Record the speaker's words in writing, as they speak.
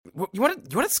You want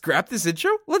to scrap this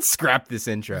intro? Let's scrap this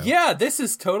intro. Yeah, this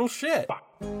is total shit.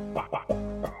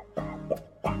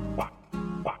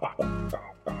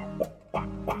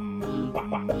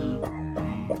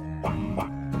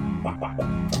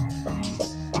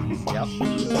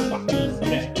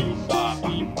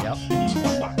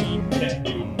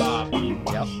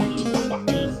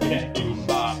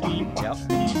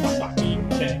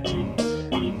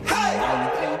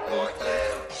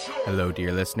 Hello,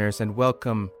 dear listeners, and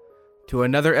welcome to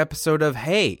another episode of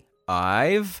Hey,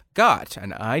 I've Got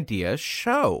an Idea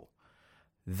show.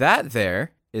 That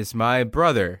there is my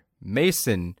brother,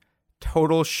 Mason,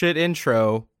 total shit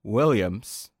intro,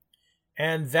 Williams.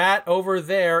 And that over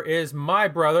there is my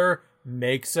brother,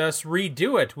 makes us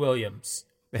redo it, Williams.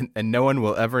 And no one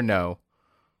will ever know.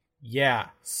 Yeah,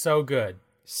 so good.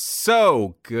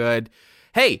 So good.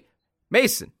 Hey,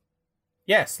 Mason.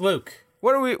 Yes, Luke.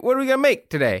 What are we gonna make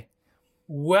today?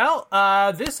 Well,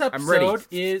 this episode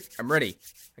is... I'm ready.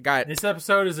 This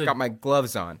episode is got my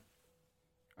gloves on.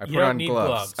 I put on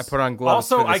gloves. I put on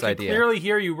gloves also, for this I idea. could clearly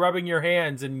hear you rubbing your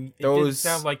hands, and it didn't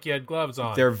sound like you had gloves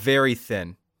on. They're very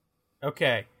thin.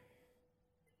 Okay.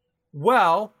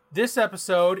 Well, this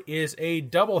episode is a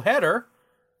doubleheader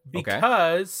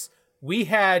because we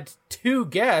had two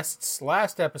guests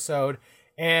last episode,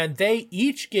 and they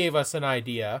each gave us an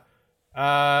idea.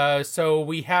 So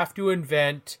we have to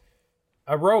invent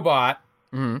a robot,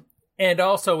 and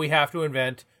also we have to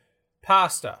invent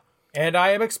pasta. And I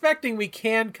am expecting we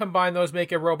can combine those,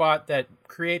 make a robot that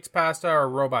creates pasta, or a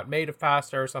robot made of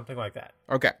pasta, or something like that.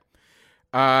 Okay.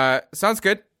 Sounds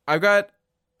good. I've got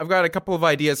a couple of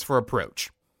ideas for approach.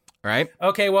 All right?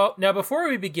 Okay, well, now before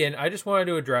we begin, I just wanted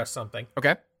to address something.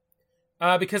 Okay.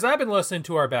 Because I've been listening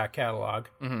to our back catalog,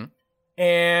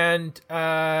 and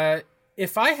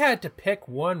if I had to pick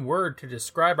one word to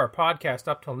describe our podcast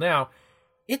up till now,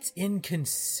 it's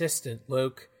inconsistent,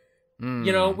 Luke.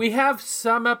 You know, we have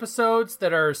some episodes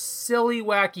that are silly,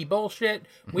 wacky bullshit.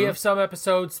 We have some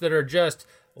episodes that are just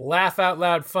laugh out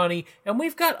loud funny. And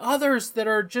we've got others that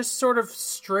are just sort of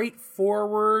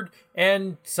straightforward,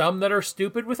 and some that are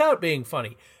stupid without being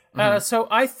funny. So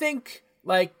I think,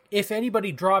 like, if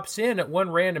anybody drops in at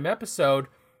one random episode,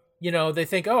 you know, they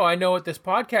think, oh, I know what this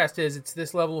podcast is. It's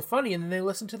this level of funny. And then they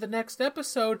listen to the next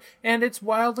episode, and it's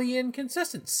wildly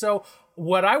inconsistent. So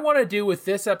what I want to do with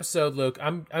this episode, Luke,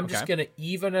 I'm just going to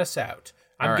even us out.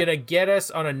 I'm going to get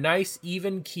us on a nice,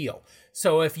 even keel.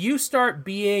 So if you start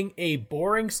being a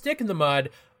boring stick in the mud,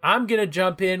 I'm going to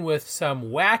jump in with some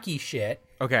wacky shit.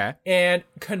 Okay. And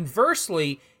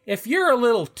conversely, if you're a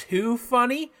little too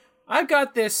funny, I've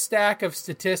got this stack of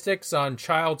statistics on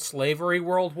child slavery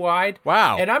worldwide.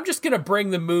 Wow. And I'm just going to bring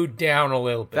the mood down a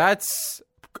little bit. That's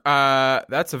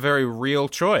a very real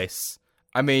choice.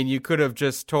 I mean, you could have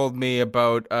just told me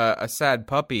about a sad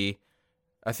puppy,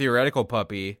 a theoretical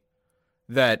puppy,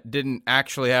 that didn't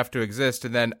actually have to exist,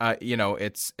 and then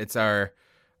it's our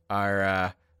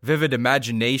vivid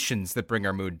imaginations that bring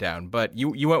our mood down. But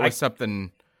you went with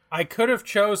something. I could have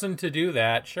chosen to do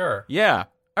that, sure. Yeah.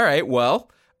 All right. Well,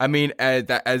 I mean,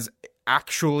 as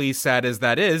actually sad as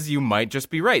that is, you might just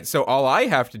be right. So all I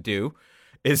have to do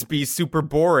is be super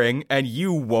boring, and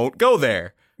you won't go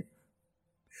there.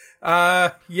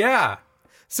 Yeah.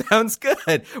 Sounds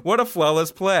good. What a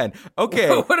flawless plan. Okay.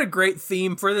 What a great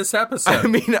theme for this episode. I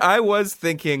mean, I was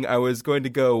thinking I was going to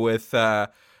go with,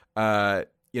 I'm going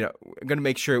to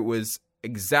make sure it was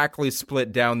exactly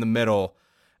split down the middle.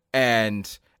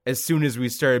 And as soon as we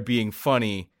started being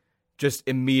funny, just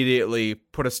immediately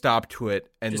put a stop to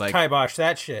it. And just kibosh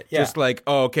that shit. Yeah. Just like,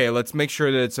 oh, okay, let's make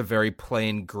sure that it's a very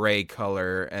plain gray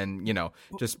color, and,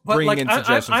 just bring in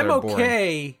suggestions that are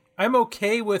boring. I'm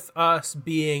okay with us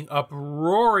being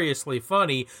uproariously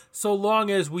funny, so long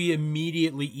as we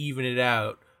immediately even it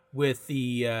out with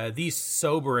these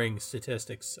sobering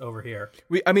statistics over here.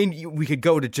 We could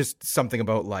go to just something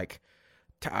about like,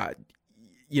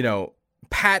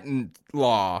 patent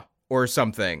law or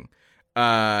something,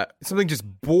 something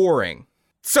just boring.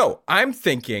 So I'm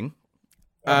thinking,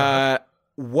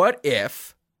 what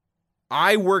if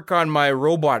I work on my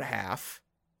robot half,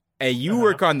 and you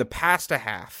work on the pasta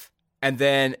half, and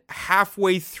then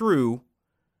halfway through,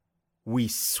 we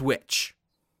switch.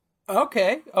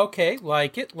 Okay,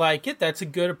 like it. That's a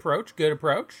good approach.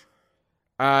 The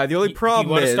only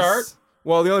problem is, start?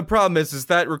 Well, the only problem is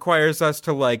that requires us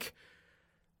to like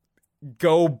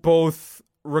go both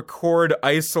record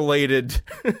isolated,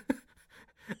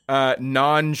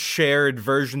 non-shared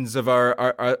versions of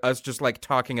our us just like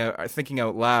talking out, thinking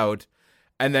out loud.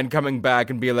 and then coming back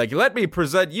and be like, let me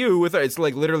present you with, it's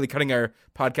like literally cutting our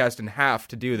podcast in half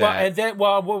to do that.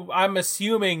 Well, and then, I'm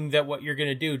assuming that what you're going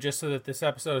to do, just so that this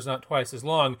episode is not twice as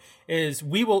long, is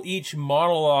we will each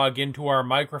monologue into our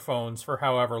microphones for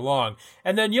however long,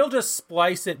 and then you'll just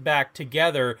splice it back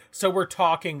together so we're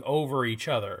talking over each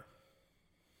other.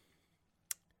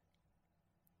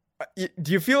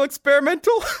 Do you feel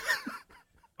experimental?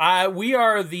 We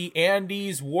are the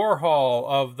Andy's Warhol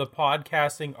of the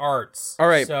podcasting arts. All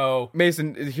right, so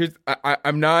Mason, here's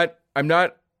I'm not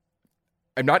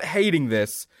hating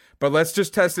this, but let's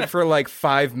just test it for like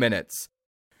 5 minutes,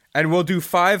 and we'll do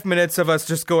 5 minutes of us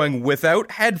just going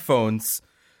without headphones,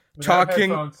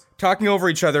 talking over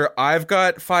each other. I've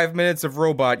got 5 minutes of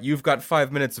robot. You've got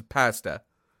 5 minutes of pasta.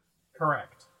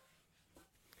 Correct.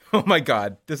 Oh my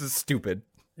god, this is stupid.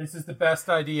 This is the best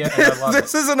idea, and I love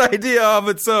This is an idea of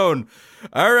its own.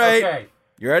 All right. Okay.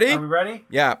 You ready? Are we ready?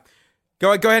 Yeah.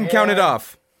 Go ahead and count it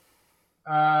off.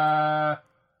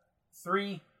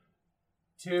 3,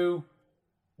 2,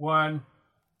 1,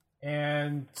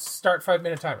 and start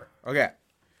 5-minute timer. Okay.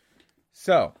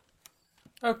 So,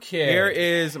 Okay. here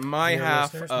is my Dear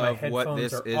half listeners, my of what headphones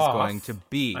this are is off. going to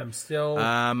be. I'm still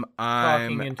I'm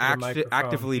into the microphone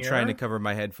actively here. trying to cover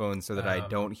my headphones so that I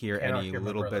don't hear cannot any hear my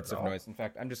little brother bits at of all. noise. In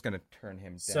fact, I'm just going to turn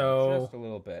him down So, just a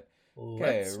little bit.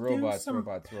 Okay, let's do robots. some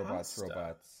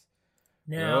Robots.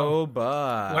 Now,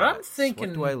 Robots. what I'm thinking,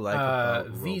 What do I like about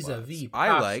vis-a-vis robots?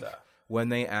 I like pasta when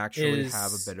they actually is-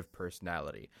 have a bit of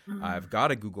personality. I've got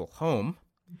a Google Home,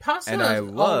 pasta and I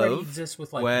already love exists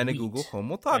with like when a wheat, Google Home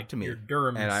will talk like to me, your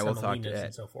durum and I will talk to semolinas it.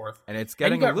 and so forth. And it's And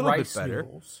getting you a got little bit rice better,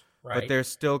 noodles, right? but there's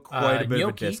still quite a bit of a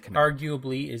gnocchi disconnect.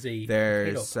 arguably is a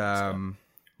There's potato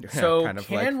pasta. So kind of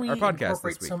can like we our podcast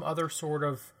incorporate this week. some other sort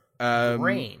of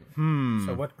grain?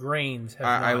 So what grains have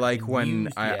I not like been when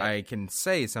used yet I can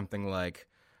say something like,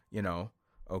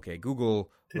 okay,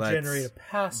 Google, to let's generate a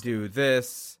pasta? do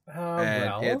this, and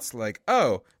well, it's like,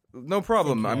 oh, no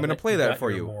problem, thinking I'm of going to it, play you that got for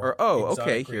your you. more Or, oh,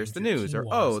 okay, exotic here's the grains, news. your Or,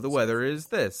 quinoas oh, and the weather is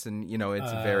this. And,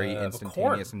 it's very corn.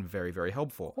 instantaneous and very, very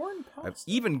helpful. Corn I've pasta.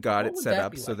 even got What it would set that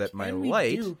up be so like? that my Can we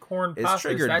light do corn is pasta?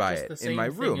 triggered that by just it the in my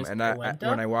same thing room. as And polenta?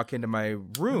 when I walk into my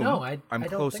room, No, I I'm don't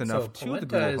close think enough so. to the Polenta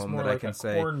Google is Home more that I like can a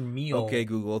say, cornmeal okay,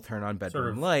 Google, turn on sort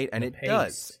bedroom of light, and it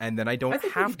does. paste. And then I I don't think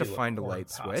we have could to do a find a corn light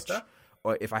pasta. switch.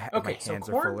 Or if my Okay, hands so are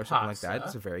full corn or something like that,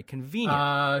 pasta, it's very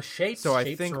convenient. Shapes. So I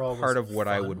shapes think are always part of what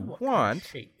I fun. would What kind of want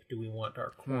shape do we want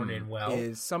our corn in? Well,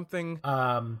 is something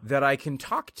um, that I can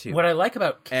talk to. what I like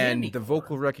about candy and the corn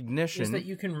vocal recognition is that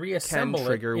you can can reassemble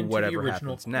trigger it into whatever the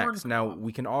original happens next. Now, corn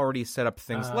we can already set up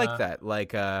things like that.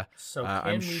 Like, so I'm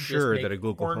can we just sure make that a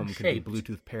Google corn Home can be shaped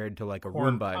Bluetooth paired to like a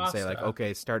corn Roomba and say like, pasta,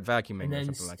 okay, start vacuuming and or then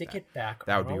something like stick that. it back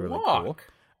That on would be a really wok. cool.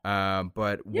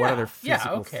 But Yeah, what other yeah,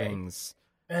 physical okay. things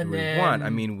And do we then, want? I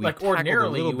mean, we like tackled a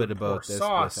ordinarily, little you bit would pour about this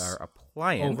sauce with our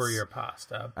appliance. over your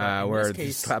pasta. But in where this the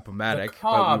case, Slap-O-Matic, the but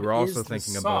cob we were also is the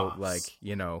thinking about, sauce.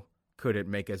 like, could it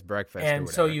make us breakfast or And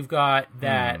whatever. so you've got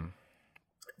that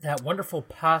wonderful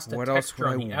pasta What else texture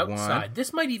would on I the want outside.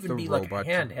 This might even the be like a robot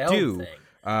to handheld do? thing.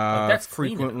 That's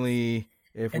clean Frequently,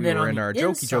 if And we then were on in the our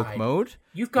jokey joke inside, mode,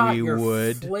 You've got we your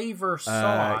would, flavor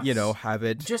sauce. have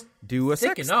it just do a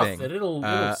thick sex enough thing. that it'll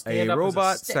a stand up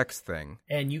robot as a stick. sex thing.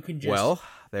 And you can just Well,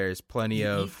 there's plenty eat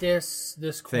of this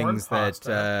corn things pasta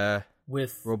that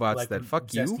with robots like that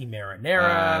fuck you. zesty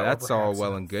marinara. that's or all perhaps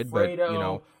well an and good, but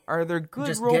Alfredo. are there good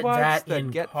Just get robots that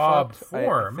in get cob fucked?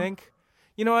 form. I think.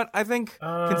 You know what? I think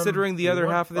considering the do you other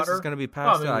want half of this is butter? going to be Oh,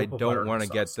 pasta, maybe I we'll put butter don't in want the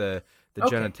to get sauce. the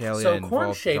Okay, genitalia so involved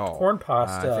corn-shaped at all. corn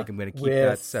pasta I think I'm going to keep with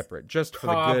that separate, just for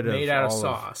the cob good of made out of all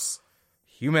sauce.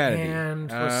 humanity.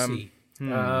 And let's see.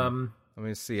 Let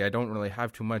me see. I don't really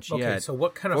have too much Okay, yet. so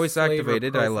what kind of Voice flavor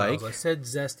activated? I profiles? like. I said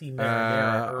zesty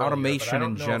marinara earlier, Automation but I don't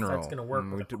in know if general. that's gonna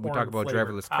work with a We talk about corn-flavored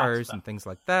driverless cars pasta. and things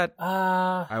like that.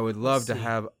 I would love to see.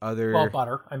 have other Well,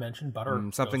 butter. I mentioned butter.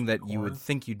 something goes that with you corn. would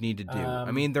think you'd need to do.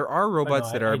 I mean, there are robots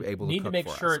no, that I are able to need to cook make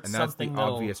for sure us, it's and that's the something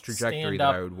that'll obvious trajectory stand that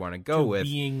up I would want to go with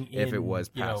being if it in,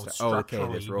 was you know, pasta. Oh, okay,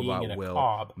 this structurally being robot in a will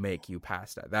cob. make you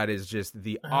pasta. That is just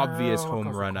the obvious I'll home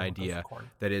go for run corn, idea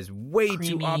corn. that is way too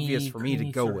Creamy- obvious for me to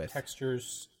creamy go sort of with. Textures.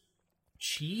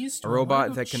 Cheese? A Do I wanna robot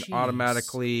go that can cheese?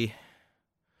 automatically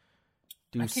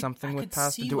do I something could with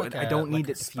pasta. see Do like I don't need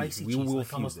a it to fuse. spicy We cheese, will like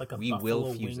fuse almost it. like a We will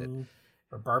buffalo fuse it. wing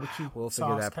or barbecue We'll figure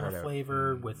sauce that kind part of out.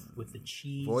 flavor with the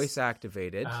cheese. Voice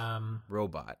activated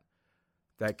robot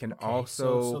that can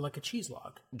also so like a cheese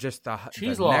log just the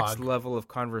cheese next log level of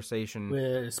conversation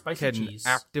with spicy can cheese.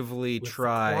 actively with the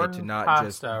try corn to not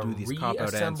just pasta do these cop-out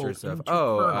reassembled answers of, into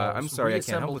oh, kernels, I'm sorry, I can't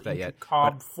help reassembled with that yet, into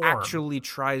cob but form. actually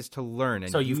tries to learn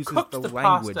and So you've uses cooked the the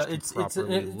language pasta. to It's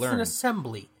properly an learn.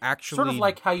 assembly. Actually sort of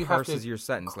like how you have parses to your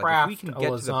sentence. Like, craft if we can a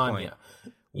get to the lasagna. point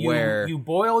You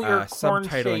boil your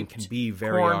subtitling can be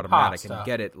very corn automatic pasta, and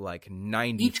get it like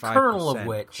 95% each kernel of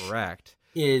which correct.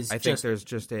 Is I think there's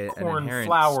just an corn inherent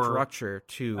flour, structure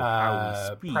to how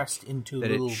we speak pressed into that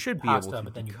little it should pasta, be able to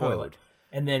but then you decode. boil it.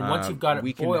 And then once you've got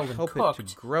it boiled and cooked, it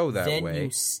to grow that then way.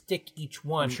 you stick each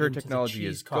one. I'm sure into technology the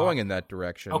cheese is cob. going in that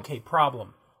direction. Okay,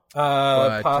 problem.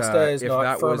 But, Pasta is if not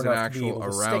that firm was an enough to be actual able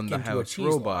to around stick the into a house cheese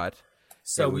robot,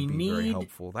 so it would we be very need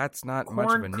helpful. That's not much of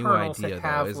corn a new kernels idea, that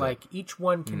have though, is like it? each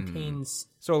one contains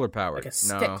Solar powered. like a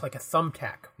stick, like a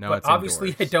thumbtack. No, but it's obviously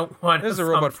indoors. I don't want. There's a a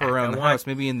robot for thumbtack. around the house,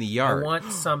 maybe in the yard. I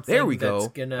want something. There we go.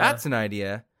 Gonna, That's an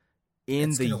idea.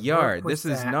 In the gonna yard. work This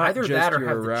with is that. not Either just that or your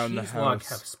have the around the cheese log house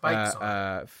have spikes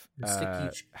on it. Stick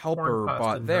each helper corn pasta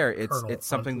bot nut there. kernel It's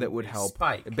something that onto would a help.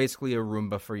 spike. Basically a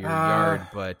Roomba for your yard,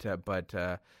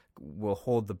 but will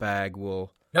hold the bag.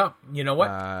 Will no, you know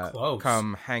what? Close.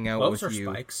 Come hang out Close with or you.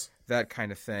 Spikes. That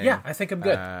kind of thing. Yeah, I think I'm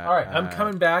good. All right, I'm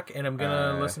coming back and I'm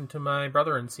gonna listen to my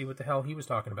brother and see what the hell he was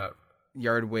talking about.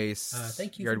 Yard waste.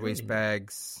 Thank you. Yard waste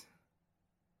bags.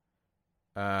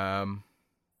 Can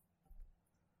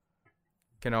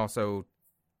also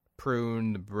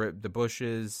prune the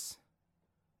bushes,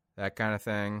 that kind of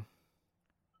thing.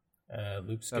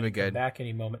 Luke's gonna come back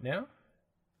any moment now.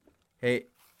 Hey,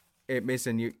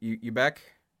 Mason, you back?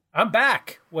 I'm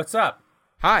back. What's up?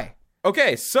 Hi.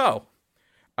 Okay, so,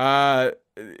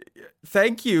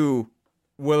 thank you,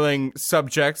 willing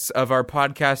subjects of our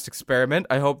podcast experiment.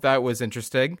 I hope that was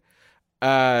interesting.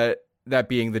 That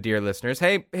being the dear listeners.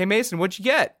 Hey, Mason, what'd you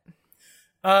get?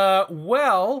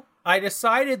 Well, I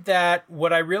decided that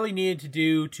what I really needed to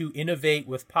do to innovate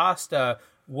with pasta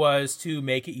was to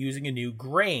make it using a new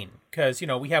grain. Because, you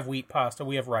know, we have wheat pasta,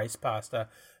 we have rice pasta.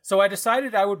 So I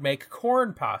decided I would make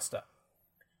corn pasta.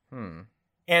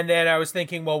 And then I was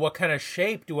thinking, well, what kind of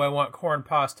shape do I want corn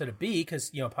pasta to be? Because,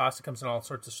 you know, pasta comes in all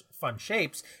sorts of fun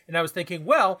shapes. And I was thinking,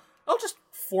 well, I'll just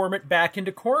form it back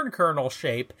into corn kernel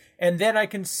shape, and then I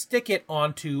can stick it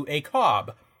onto a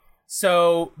cob.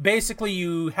 So basically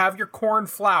you have your corn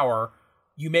flour,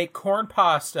 you make corn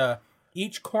pasta,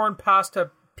 each corn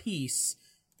pasta piece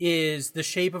is the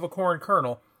shape of a corn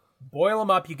kernel. Boil them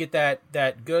up, you get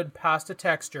that good pasta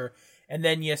texture, and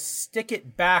then you stick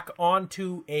it back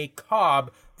onto a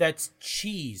cob that's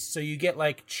cheese. So you get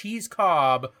like cheese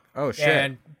cob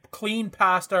and clean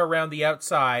pasta around the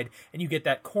outside, and you get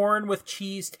that corn with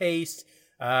cheese taste.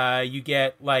 You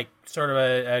get like sort of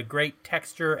a great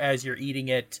texture as you're eating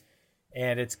it,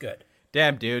 and it's good.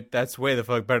 Damn, dude, that's way the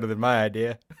fuck better than my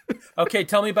idea. Okay,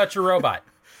 tell me about your robot.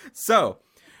 So,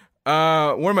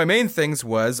 one of my main things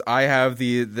was I have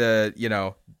the you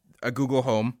know, a Google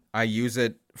Home. I use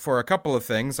it for a couple of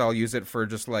things. I'll use it for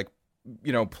just like,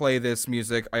 you know, play this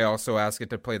music. I also ask it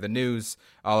to play the news.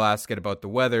 I'll ask it about the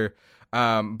weather.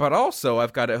 But also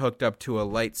I've got it hooked up to a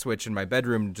light switch in my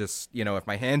bedroom. Just, you know, if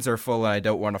my hands are full and I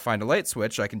don't want to find a light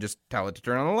switch, I can just tell it to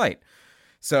turn on the light.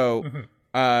 So,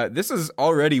 this is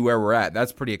already where we're at.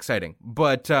 That's pretty exciting.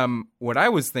 But, what I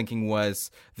was thinking was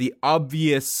the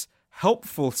obvious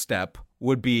helpful step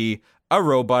would be a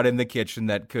robot in the kitchen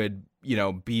that could, you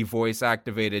know, be voice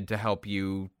activated to help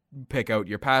you pick out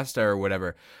your pasta or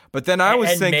whatever. But then I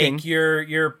was thinking, make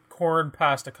your corn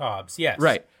pasta cobs. Yes.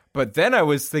 Right. But then I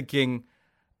was thinking,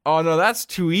 oh no, that's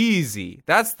too easy.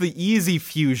 That's the easy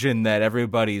fusion that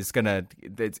everybody's gonna,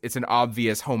 it's an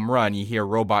obvious home run. You hear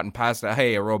robot and pasta.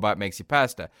 Hey, a robot makes you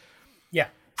pasta. Yeah.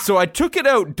 So I took it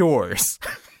outdoors.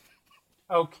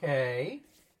 Okay.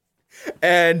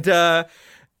 And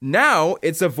now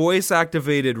it's a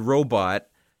voice-activated robot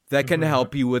that can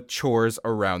help you with chores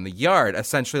around the yard,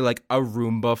 essentially like a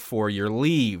Roomba for your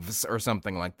leaves or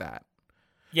something like that.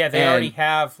 Yeah, they already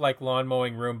have like lawn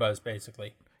mowing Roombas,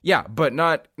 basically. Yeah, but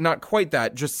not quite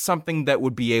that. Just something that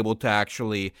would be able to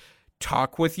actually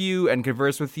talk with you and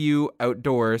converse with you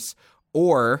outdoors,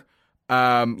 or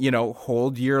you know,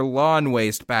 hold your lawn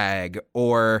waste bag,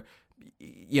 or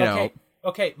you know.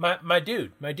 Okay, my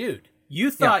dude.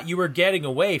 You thought you were getting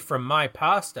away from my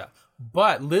pasta,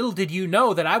 but little did you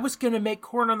know that I was going to make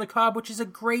corn on the cob, which is a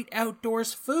great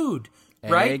outdoors food,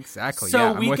 right? Exactly.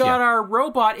 So yeah, we got our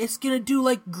robot. It's going to do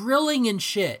like grilling and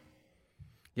shit.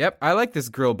 Yep, I like this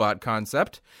GrillBot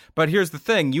concept. But here's the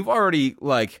thing: you already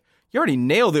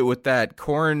nailed it with that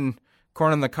corn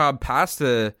on the cob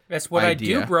pasta. That's what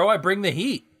idea. I do, bro. I bring the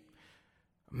heat.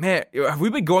 Man, have we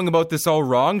been going about this all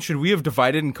wrong? Should we have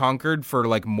divided and conquered for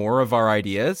like more of our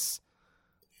ideas?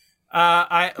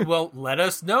 Well, let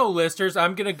us know, listeners.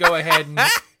 I'm gonna go ahead and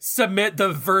submit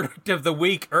the verdict of the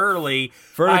week early.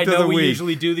 I know we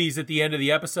usually do these at the end of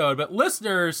the episode, but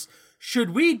listeners, should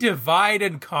we divide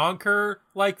and conquer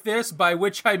like this? By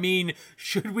which I mean,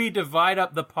 should we divide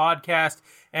up the podcast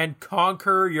and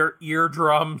conquer your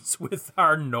eardrums with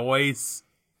our noise.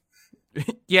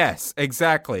 Yes,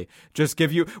 exactly. Just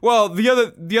give you. Well, the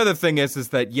other thing is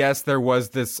that yes, there was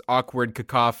this awkward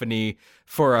cacophony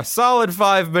for a solid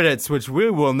 5 minutes, which we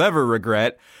will never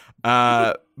regret.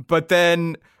 But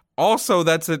then also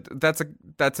that's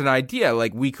an idea.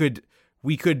 Like we could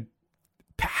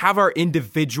have our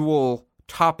individual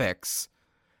topics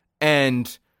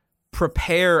and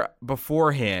prepare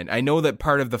beforehand. I know that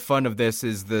part of the fun of this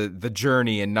is the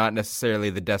journey and not necessarily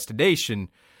the destination.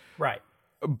 Right.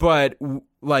 But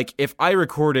like if I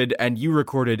recorded and you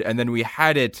recorded and then we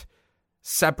had it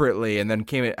separately and then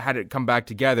had it come back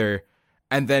together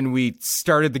and then we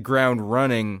started hit the ground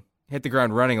running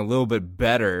a little bit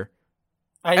better.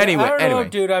 I don't know,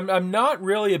 dude. I'm not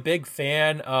really a big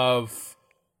fan of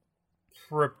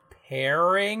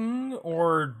preparing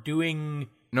or doing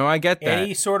No, I get that.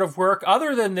 Any sort of work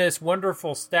other than this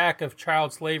wonderful stack of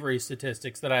child slavery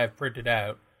statistics that I have printed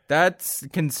out. That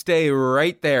can stay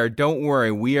right there. Don't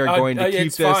worry. We are going to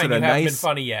keep this at a nice. Haven't been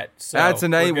funny yet. So that's a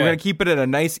nice. We're going to keep it at a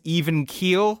nice even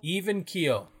keel. Even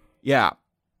keel. Yeah.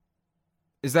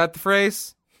 Is that the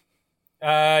phrase?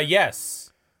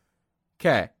 Yes.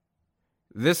 Okay.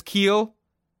 This keel,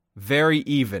 very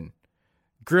even.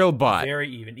 Grillbot. Very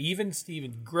even. Even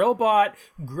Steven. Grillbot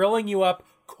grilling you up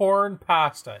corn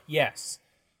pasta. Yes.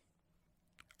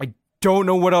 I don't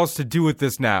know what else to do with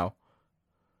this now.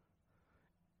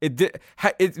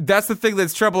 That's the thing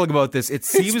that's troubling about this. It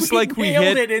seems like we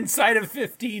nailed it inside of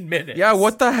 15 minutes. Yeah,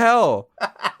 what the hell?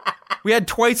 We had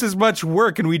twice as much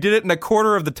work and we did it in a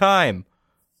quarter of the time.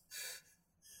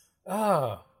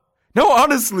 Oh. No,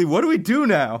 honestly, what do we do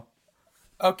now?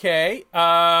 Okay.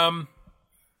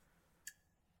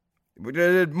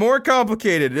 More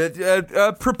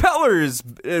complicated. Propellers,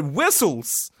 whistles,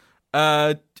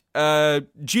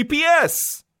 GPS.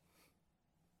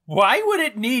 Why would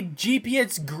it need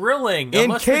GPS grilling?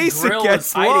 In case it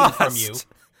gets lost. From you?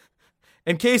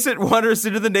 In case it wanders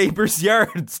into the neighbor's yard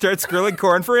and starts grilling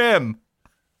corn for him.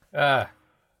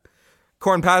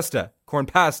 Corn pasta. Corn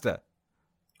pasta.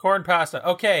 Corn pasta.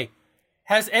 Okay.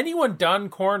 Has anyone done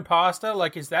corn pasta?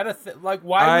 Like, is that a like?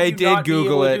 Why would you not be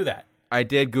able to do that? I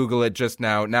did Google it just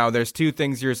now. Now, there's two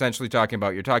things you're essentially talking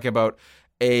about. You're talking about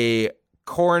a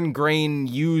corn grain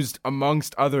used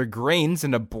amongst other grains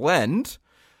in a blend.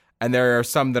 And there are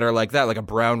some that are like that, like a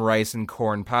brown rice and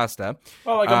corn pasta.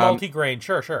 Oh, like a multi-grain.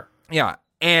 Sure. Yeah.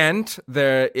 And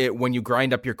when you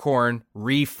grind up your corn,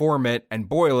 reform it, and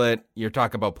boil it, you're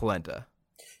talking about polenta.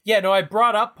 Yeah, no, I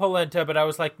brought up polenta, but I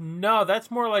was like, no, that's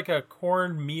more like a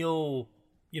cornmeal,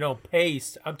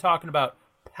 paste. I'm talking about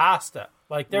pasta.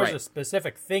 Like, there's a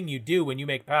specific thing you do when you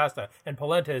make pasta, and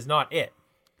polenta is not it.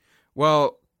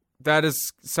 Well, that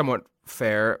is somewhat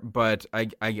fair, but I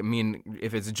mean,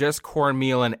 if it's just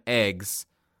cornmeal and eggs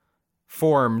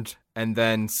formed and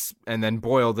then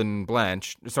boiled and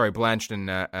blanched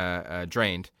and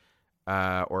drained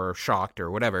or shocked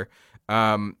or whatever,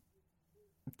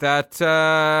 that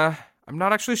I'm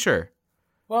not actually sure.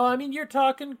 Well, I mean, you're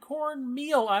talking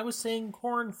cornmeal. I was saying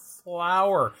corn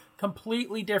flour.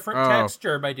 Completely different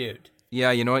texture, my dude.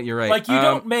 Yeah, you know what? You're right. Like, you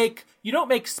don't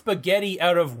make spaghetti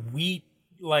out of wheat,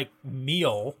 like,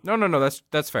 meal. No,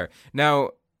 that's fair.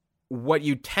 Now, what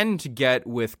you tend to get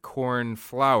with corn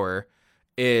flour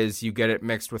is you get it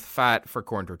mixed with fat for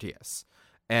corn tortillas.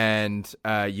 And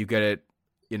you get it,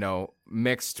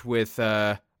 mixed with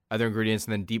other ingredients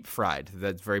and then deep fried.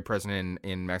 That's very present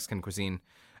in Mexican cuisine.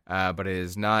 But it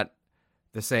is not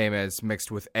the same as mixed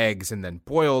with eggs and then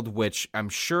boiled, which I'm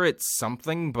sure it's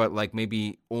something, but like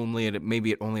maybe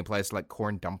it only applies to like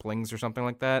corn dumplings or something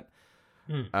like that.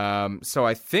 So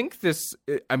I think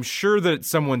I'm sure that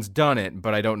someone's done it,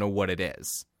 but I don't know what it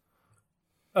is.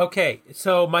 Okay,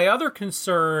 so my other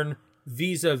concern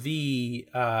vis-a-vis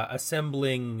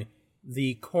assembling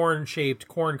the corn-shaped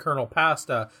corn kernel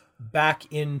pasta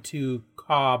back into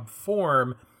cob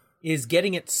form is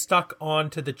getting it stuck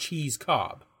onto the cheese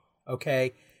cob.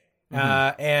 Okay?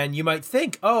 And you might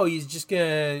think, he's just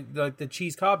gonna, like, the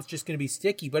cheese cob is just gonna be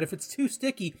sticky, but if it's too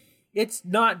sticky, it's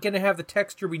not going to have the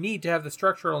texture we need to have the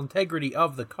structural integrity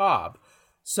of the cob.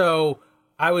 So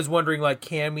I was wondering, like,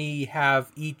 can we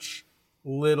have each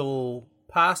little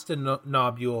pasta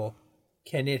nobule,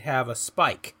 can it have a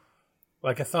spike?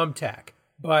 Like a thumbtack,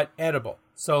 but edible.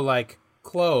 So like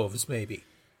cloves, maybe.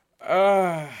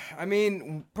 I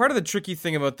mean, part of the tricky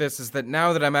thing about this is that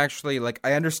now that I'm actually, like,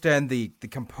 I understand the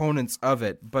components of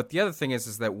it, but the other thing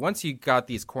is that once you got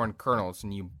these corn kernels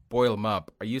and you boil them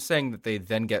up, are you saying that they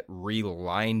then get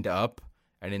relined up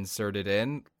and insert it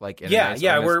in, like in a Yeah, nice,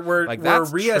 yeah, honest- we're like, we're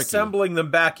that's reassembling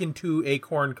them back into a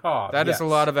corn cob. That yes. is a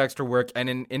lot of extra work, and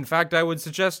in fact, I would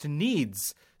suggest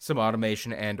needs some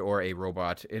automation and or a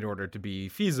robot in order to be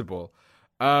feasible.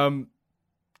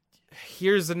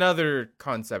 Here's another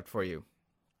concept for you.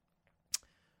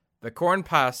 The corn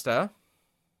pasta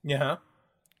Yeah.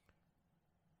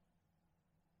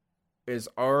 is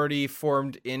already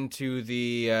formed into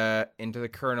the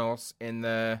kernels in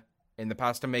the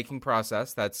pasta making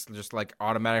process. That's just like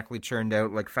automatically churned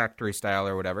out like factory style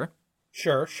or whatever.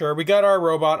 Sure. We got our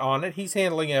robot on it. He's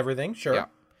handling everything. Sure. Yeah.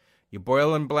 You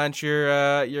boil and blanch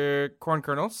your corn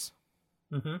kernels,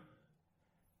 Mm-hmm.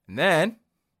 and then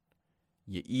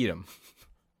you eat them.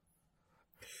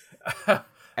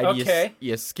 And Okay.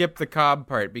 you skip the cob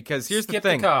part because here's Skip the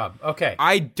thing. the cob. Okay.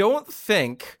 I don't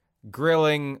think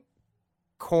grilling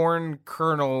corn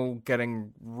kernel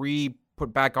getting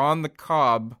put back on the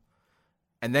cob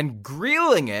and then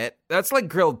grilling it, that's like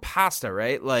grilled pasta,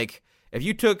 right? Like if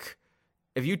you took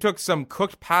some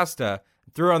cooked pasta,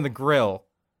 threw it on the grill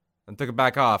and took it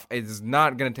back off, it's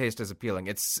not going to taste as appealing.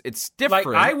 It's different.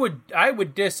 Like I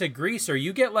would disagree, sir.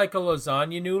 You get like a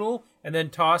lasagna noodle and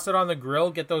then toss it on the grill,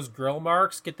 get those grill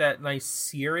marks, get that nice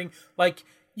searing. Like,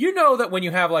 you know that when you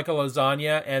have like a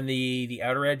lasagna and the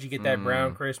outer edge, you get that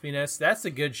brown crispiness. That's the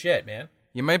good shit, man.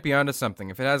 You might be onto something.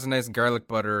 If it has a nice garlic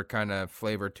butter kind of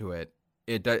flavor to it,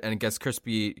 it does, and it gets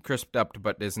crisped up,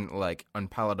 but isn't like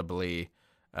unpalatably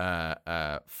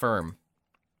firm.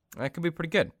 That could be pretty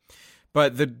good.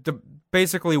 But the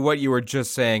basically what you were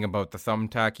just saying about the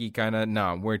thumbtacky kind of,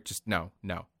 no. We're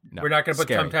not going to put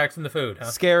Scary. thumbtacks in the food,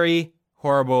 huh? Scary,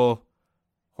 horrible.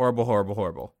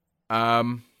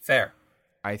 Fair.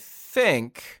 I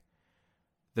think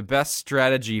the best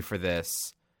strategy for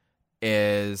this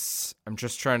is, I'm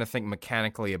just trying to think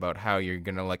mechanically about how you're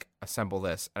going to like assemble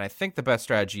this. And I think the best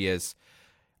strategy is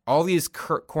all these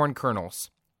corn kernels.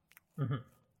 Mm-hmm.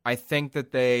 I think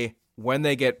that when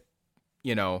they get,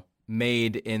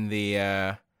 made in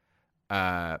the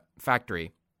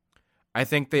factory, I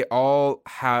think they all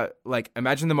have, like,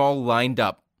 imagine them all lined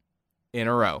up in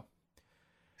a row.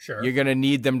 Sure. You're going to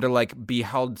need them to like be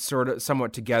held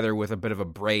somewhat together with a bit of a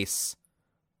brace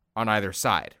on either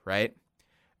side, right?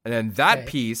 And then that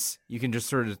piece you can just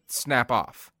sort of snap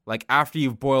off. Like after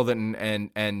you've boiled it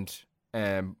and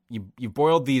you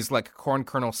boiled these like corn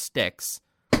kernel sticks.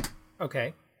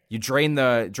 Okay. You drain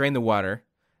the water,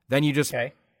 then you just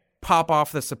pop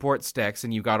off the support sticks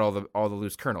and you got all the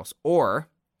loose kernels. Or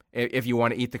if you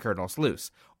want to eat the kernels loose,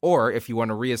 or if you want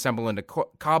to reassemble into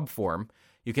cob form,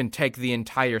 you can take the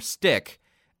entire stick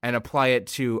and apply it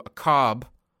to a cob,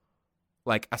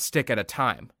 like a stick at a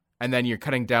time. And then you're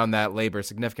cutting down that labor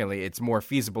significantly. It's more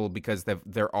feasible because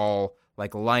they're all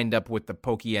like lined up with the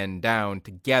pokey end down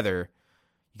together.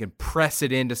 You can press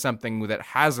it into something that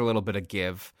has a little bit of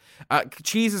give.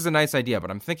 Cheese is a nice idea, but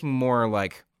I'm thinking more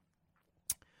like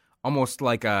almost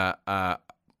like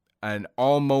an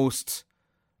almost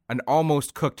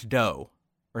cooked dough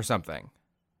or something.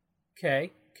 Okay.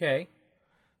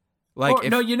 Like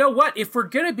no, you know what? If we're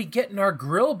gonna be getting our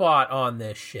grill bot on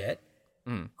this shit,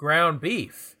 ground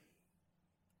beef.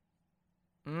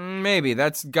 Maybe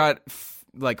that's got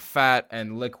like fat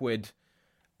and liquid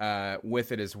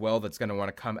with it as well. That's going to want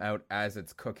to come out as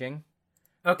it's cooking.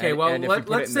 Okay,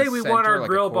 let's say we want our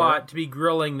grill bot to be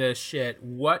grilling this shit.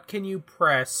 What can you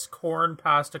press corn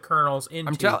pasta kernels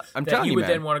into I'm telling you, would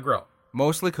man, then want to grill?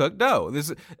 Mostly cooked dough.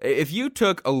 If you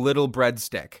took a little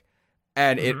breadstick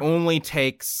and it only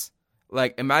takes,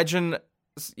 like, imagine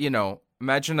a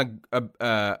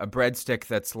breadstick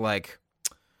that's like,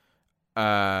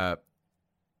 about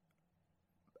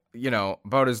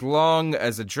as long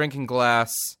as a drinking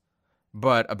glass,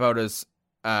 but about as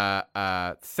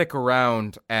thick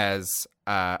around as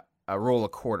a roll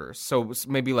of quarters. So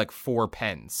maybe like 4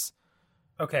 pens.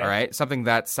 Okay. All right, something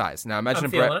that size. Now imagine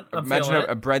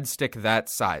a breadstick that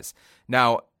size.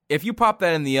 Now, if you pop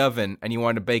that in the oven and you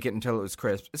wanted to bake it until it was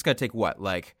crisp, it's gonna take what,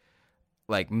 like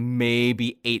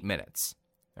maybe 8 minutes,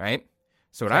 right?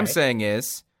 So what I'm saying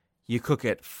is, you cook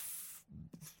it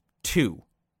 2,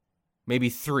 maybe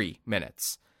 3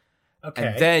 minutes. Okay.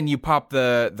 And then you pop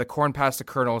the corn pasta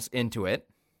kernels into it.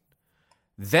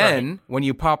 Then when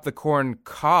you pop the corn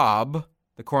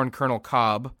kernel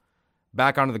cob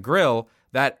back onto the grill,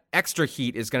 that extra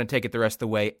heat is going to take it the rest of the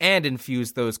way and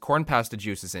infuse those corn pasta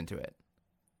juices into it.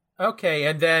 Okay,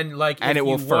 and then it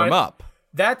will firm up.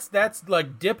 That's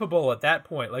like dippable at that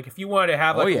point. Like if you want to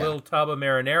have a little tub of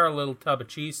marinara, a little tub of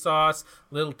cheese sauce,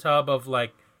 a little tub of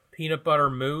like peanut butter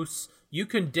mousse, you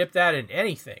can dip that in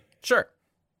anything. Sure.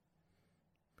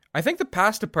 I think the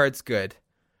pasta part's good,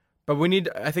 But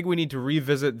I think we need to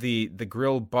revisit the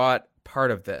grill bot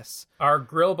part of this. Our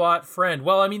Grillbot friend.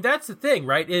 Well, I mean, that's the thing,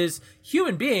 right? Is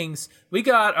human beings, we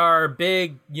got our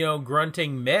big,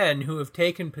 grunting men who have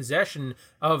taken possession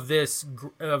of this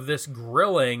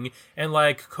grilling, and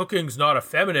like, cooking's not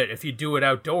effeminate if you do it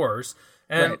outdoors.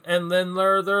 And Right. and then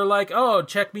they're like, oh,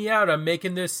 check me out, I'm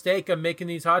making this steak, I'm making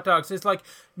these hot dogs. It's like,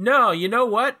 no, you know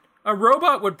what? A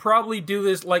robot would probably do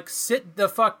this, like, sit the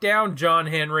fuck down, John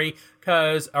Henry,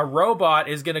 because a robot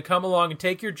is going to come along and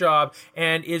take your job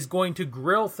and is going to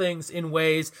grill things in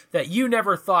ways that you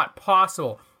never thought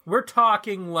possible. We're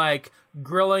talking, like,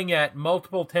 grilling at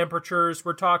multiple temperatures.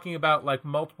 We're talking about, like,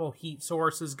 multiple heat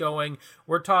sources going.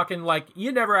 We're talking, like,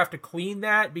 you never have to clean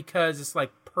that because it's,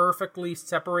 like, perfectly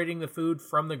separating the food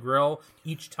from the grill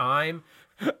each time.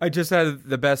 I just had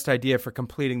the best idea for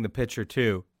completing the picture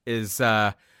too. Is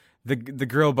the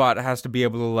grill bot has to be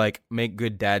able to like make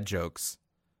good dad jokes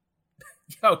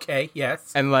Okay,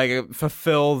 yes. and like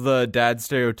fulfill the dad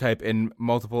stereotype in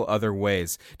multiple other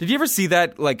ways. Did you ever see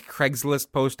that like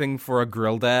Craigslist posting for a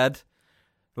grill dad?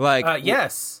 Like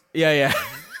Yes. yeah.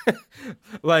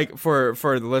 Like for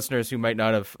the listeners who might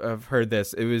not have heard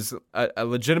this, it was a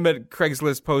legitimate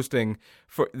Craigslist posting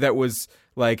that was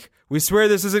like, we swear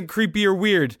this isn't creepy or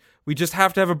weird. We just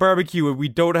have to have a barbecue and we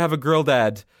don't have a grill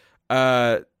dad.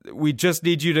 We just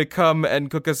need you to come and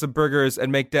cook us some burgers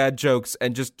and make dad jokes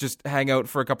and just hang out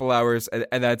for a couple hours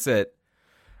and that's it.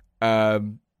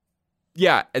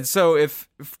 Yeah, and so if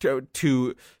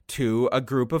to a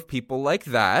group of people like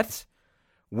that,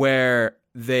 where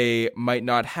they might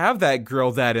not have that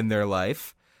grill dad in their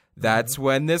life, that's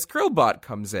when this grill bot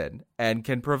comes in and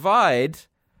can provide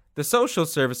the social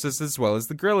services as well as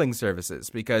the grilling services,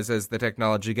 because as the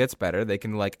technology gets better, they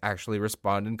can like actually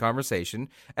respond in conversation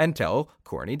and tell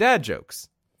corny dad jokes.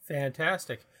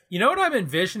 Fantastic. You know what I'm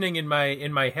envisioning in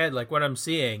my head, like what I'm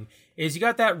seeing, is you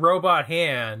got that robot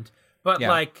hand, but Yeah.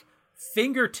 like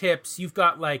fingertips, you've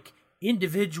got like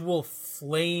individual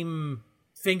flame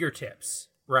fingertips,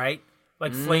 right?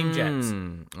 Like flame jets.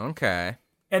 Okay.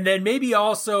 And then maybe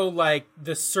also like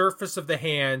the surface of the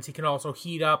hands, he can also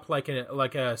heat up like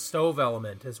a stove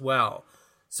element as well.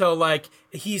 So like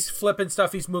he's flipping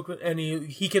stuff, he's moving, and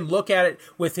he can look at it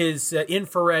with his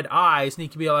infrared eyes, and he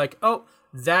can be like, oh,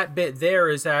 that bit there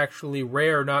is actually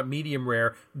rare, not medium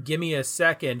rare. Give me a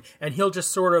second, and he'll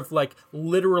just sort of like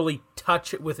literally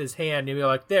touch it with his hand, and be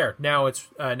like, there, now it's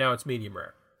medium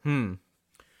rare.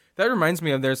 That reminds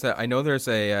me of there's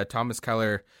a Thomas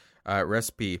Keller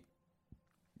recipe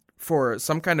for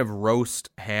some kind of roast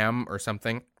ham or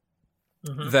something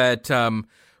that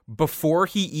before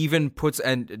he even puts,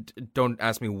 and don't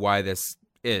ask me why this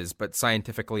is, but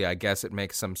scientifically I guess it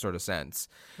makes some sort of sense.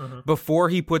 Before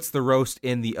he puts the roast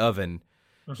in the oven,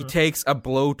 he takes a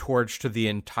blowtorch to the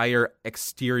entire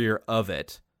exterior of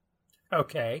it.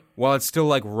 Okay. While it's still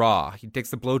like raw, he takes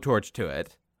the blowtorch to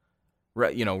it,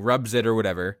 rubs it or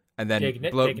whatever, and then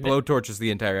blowtorches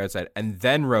the entire outside, and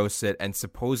then roasts it, and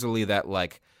supposedly that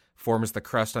like forms the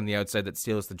crust on the outside that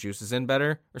seals the juices in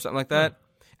better or something like that.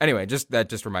 Anyway, that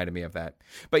just reminded me of that.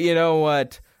 But you know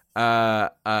what?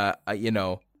 A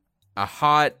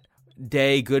hot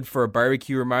day good for a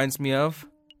barbecue reminds me of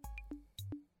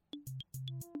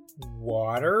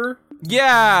Water?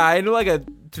 Yeah, I like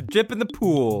to dip in the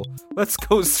pool. Let's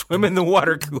go swim in the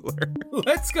water cooler.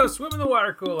 Let's go swim in the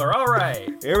water cooler. All right.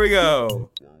 Here we go.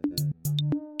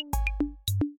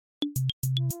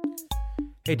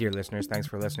 Hey, dear listeners, thanks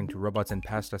for listening to Robots and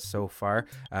Pasta so far.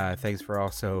 Thanks for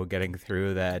also getting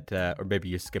through that, or maybe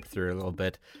you skipped through a little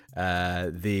bit,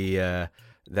 that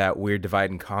weird divide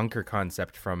and conquer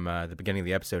concept from the beginning of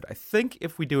the episode. I think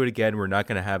if we do it again, we're not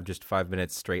going to have just 5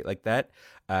 minutes straight like that.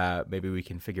 Maybe we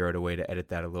can figure out a way to edit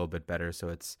that a little bit better so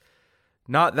it's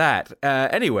not that.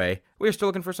 Anyway, we're still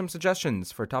looking for some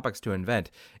suggestions for topics to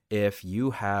invent. If you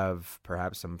have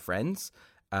perhaps some friends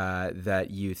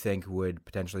that you think would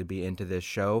potentially be into this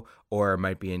show or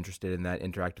might be interested in that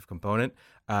interactive component,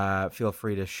 feel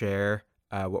free to share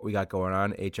what we got going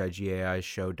on,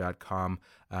 higaishow.com,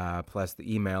 plus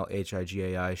the email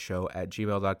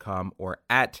higaishow@gmail.com or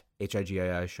at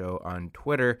higaishow on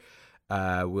Twitter.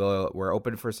 We're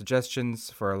open for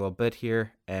suggestions for a little bit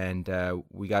here, and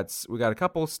we got a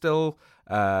couple still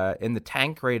in the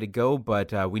tank ready to go,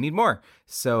 but we need more.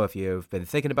 So if you've been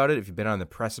thinking about it, if you've been on the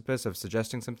precipice of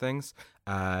suggesting some things,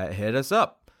 hit us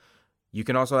up. You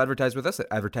can also advertise with us at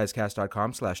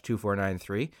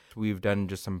advertisecast.com/2493. We've done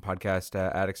just some podcast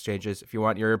ad exchanges. If you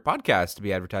want your podcast to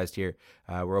be advertised here,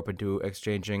 we're open to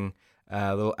exchanging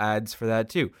little ads for that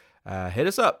too. Hit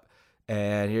us up.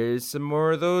 And here's some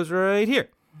more of those right here.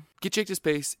 Get Jake to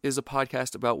Space is a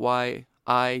podcast about why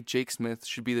I, Jake Smith,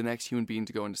 should be the next human being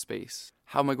to go into space.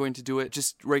 How am I going to do it?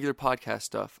 Just regular podcast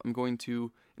stuff. I'm going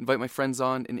to invite my friends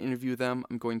on and interview them.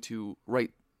 I'm going to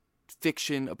write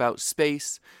fiction about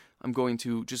space. I'm going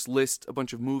to just list a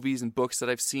bunch of movies and books that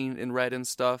I've seen and read and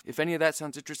stuff. If any of that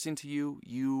sounds interesting to you,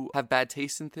 you have bad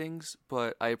taste in things,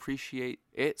 but I appreciate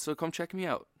it, so come check me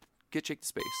out. Get Jake to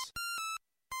space.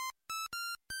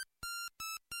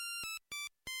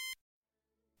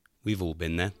 We've all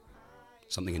been there.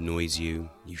 Something annoys you,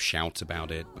 you shout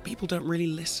about it, but people don't really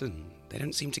listen. They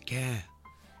don't seem to care.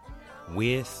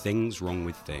 We're Things Wrong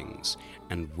with Things,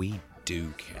 and we do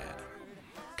care.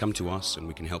 Come to us and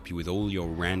we can help you with all your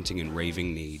ranting and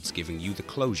raving needs, giving you the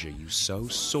closure you so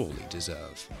sorely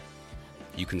deserve.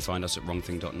 You can find us at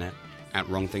wrongthing.net, at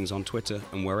wrongthings on Twitter,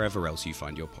 and wherever else you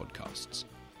find your podcasts.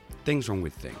 Things Wrong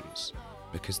with Things,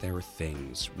 because there are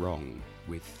things wrong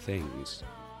with things.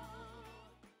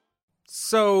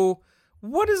 So,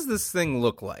 what does this thing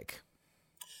look like?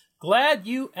 Glad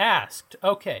you asked.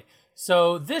 Okay,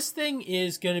 so this thing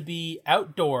is going to be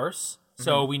outdoors.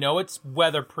 So we know it's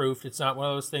weatherproof. It's not one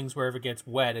of those things where if it gets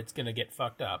wet, it's going to get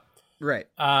fucked up. Right.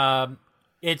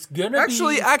 It's going to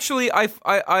be... Actually,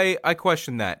 I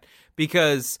question that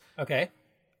because Okay.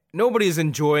 nobody's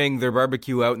enjoying their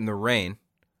barbecue out in the rain.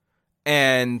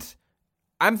 And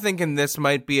I'm thinking this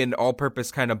might be an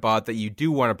all-purpose kind of bot that you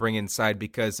do want to bring inside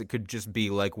because it could just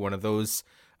be like one of those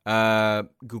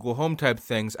Google Home type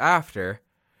things after.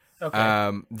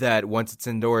 Okay. That once it's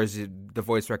indoors, the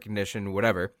voice recognition,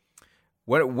 whatever.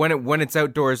 When it's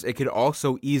outdoors, it could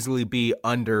also easily be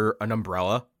under an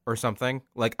umbrella or something.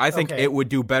 Like I think Okay. it would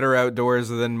do better outdoors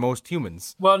than most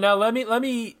humans. Well, now let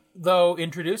me though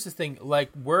introduce this thing.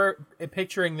 Like we're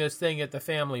picturing this thing at the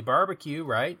family barbecue,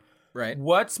 right? Right.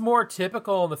 What's more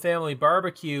typical in the family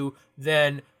barbecue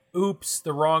than oops,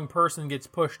 the wrong person gets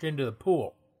pushed into the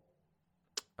pool?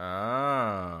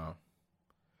 Ah.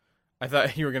 I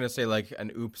thought you were gonna say like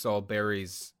an oops all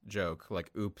berries joke,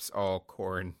 like oops all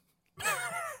corn.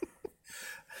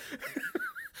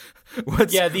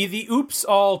 Yeah, the oops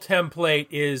all template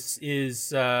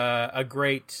is a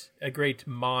great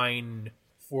mine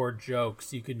for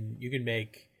jokes. You can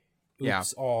make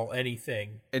oops all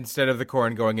anything. Instead of the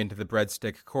corn going into the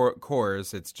breadstick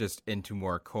cores, it's just into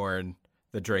more corn.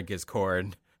 The drink is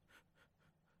corn.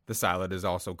 The salad is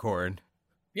also corn.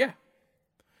 Yeah.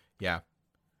 Yeah.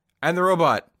 And the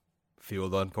robot,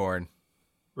 fueled on corn.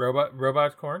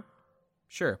 Robot corn?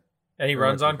 Sure. And he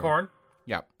runs on corn?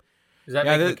 Yeah. Does that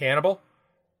make him a cannibal?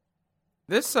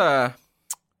 This,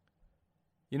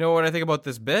 you know what I think about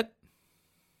this bit?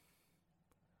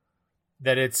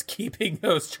 That it's keeping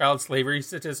those child slavery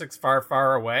statistics far,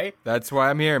 far away? That's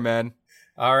why I'm here, man.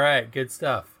 All right, good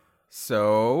stuff.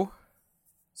 So,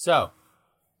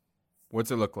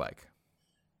 what's it look like?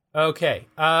 Okay,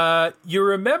 you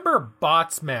remember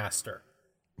Botsmaster?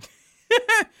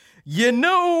 You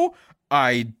know,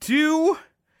 I do.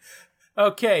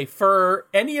 Okay, for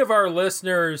any of our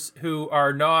listeners who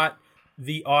are not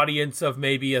the audience of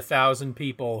maybe 1,000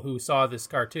 people who saw this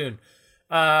cartoon,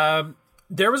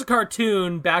 there was a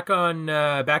cartoon back in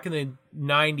the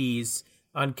 90s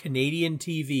on Canadian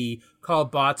TV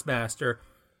called Botsmaster,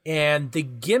 and the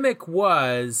gimmick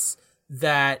was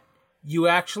that you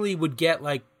actually would get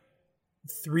like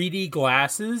 3D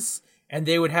glasses, and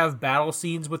they would have battle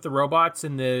scenes with the robots,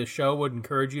 and the show would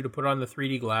encourage you to put on the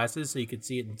 3D glasses so you could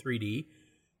see it in 3D.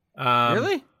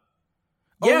 Really?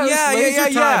 Yeah, yeah.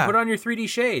 Time. Put on your 3D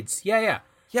shades. Yeah.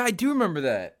 Yeah, I do remember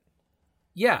that.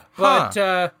 Yeah,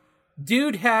 but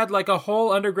dude had like a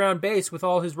whole underground base with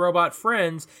all his robot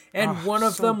friends, and one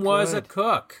of them was a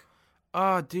cook.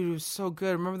 Oh, dude, it was so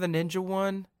good. Remember the ninja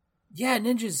one? Yeah,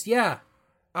 ninjas, yeah.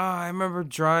 I remember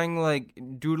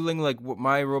doodling like what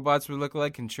my robots would look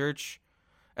like in church.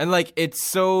 And like it's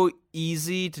so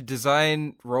easy to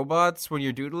design robots when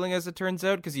you're doodling, as it turns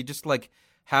out, because you just like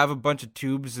have a bunch of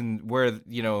tubes and where,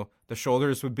 you know, the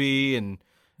shoulders would be, and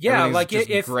yeah, like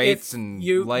if grates and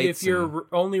lights. If you're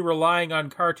only relying on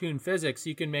cartoon physics,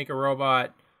 you can make a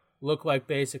robot look like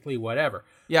basically whatever.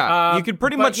 Yeah, you could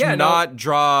pretty much not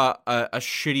draw a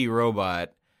shitty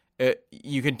robot.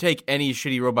 You can take any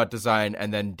shitty robot design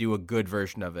and then do a good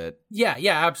version of it. Yeah,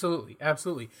 absolutely.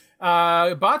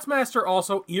 Botsmaster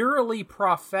also eerily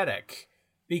prophetic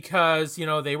because, you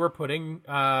know, they were putting,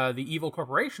 the evil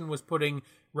corporation was putting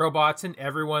robots in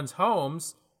everyone's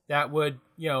homes that would,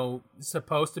 you know,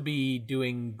 supposed to be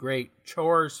doing great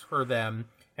chores for them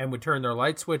and would turn their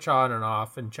light switch on and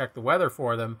off and check the weather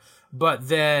for them. But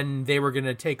then they were going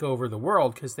to take over the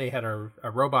world because they had a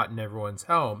robot in everyone's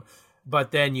home.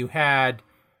 But then you had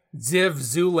Ziv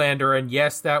Zoolander, and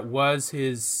yes, that was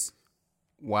his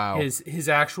Wow. his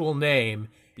actual name.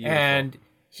 Beautiful. And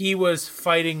he was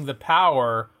fighting the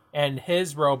power, and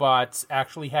his robots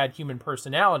actually had human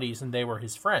personalities, and they were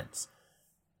his friends.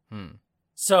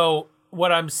 So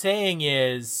what I'm saying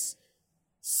is,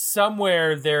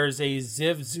 somewhere there's a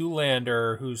Ziv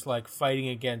Zoolander who's like fighting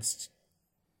against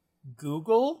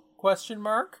Google ?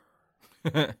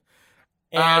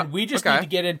 And we just need to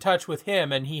get in touch with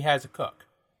him, and he has a cook.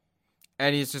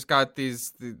 And he's just got the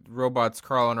robots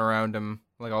crawling around him,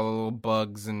 like all the little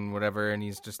bugs and whatever, and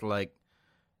he's just like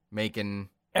making...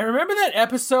 And remember that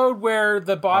episode where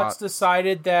the bots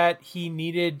decided that he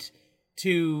needed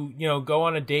to, go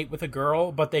on a date with a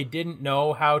girl, but they didn't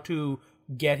know how to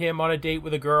get him on a date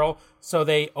with a girl, so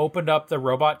they opened up the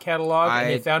robot catalog and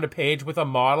they found a page with a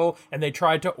model, and they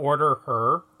tried to order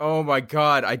her. Oh my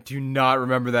god, I do not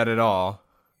remember that at all.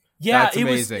 Yeah, That's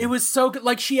amazing. It was so good.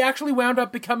 Like, she actually wound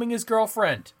up becoming his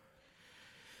girlfriend.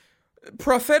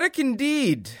 Prophetic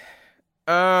indeed.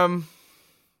 Okay.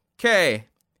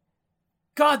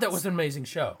 God, that was an amazing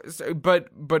show. But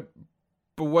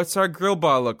what's our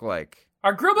Grillbot look like?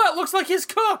 Our Grillbot looks like his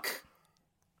cook.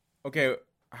 Okay,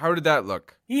 how did that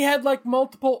look? He had like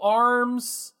multiple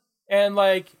arms, and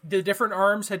like the different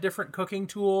arms had different cooking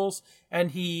tools,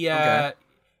 and he had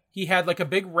like a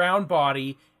big round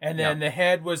body, and then the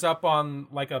head was up on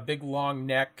like a big long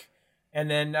neck, and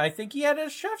then I think he had a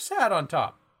chef's hat on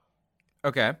top.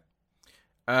 Okay.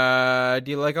 Do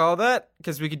you like all that?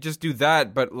 Because we could just do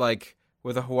that, but like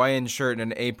with a Hawaiian shirt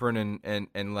and an apron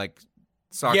and like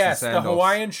socks and sandals. Yes, the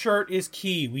Hawaiian shirt is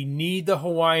key. We need the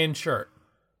Hawaiian shirt.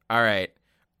 All right.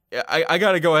 I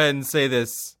got to go ahead and say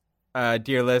this,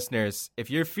 dear listeners. If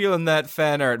you're feeling that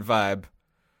fan art vibe,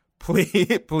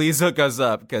 please hook us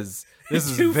up, because this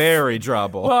is very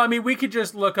drawable. Well, I mean, we could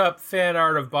just look up fan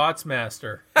art of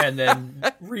Botsmaster and then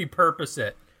repurpose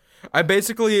it. I'm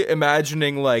basically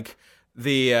imagining like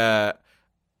the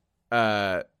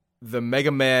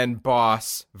Mega Man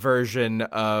boss version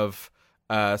of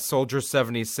Soldier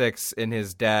 76 in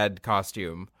his dad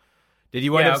costume. Did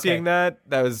you wind up seeing that?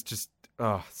 That was just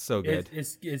so good.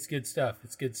 It's good stuff.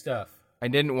 It's good stuff. I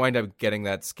didn't wind up getting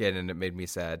that skin, and it made me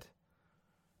sad.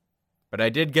 But I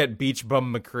did get Beach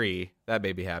Bum McCree. That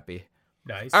made me happy.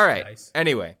 Nice. All right. Nice.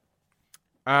 Anyway,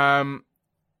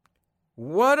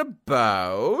 what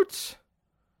about?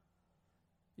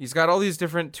 He's got all these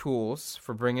different tools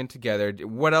for bringing together.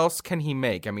 What else can he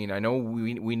make? I mean, I know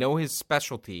we know his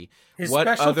specialty. His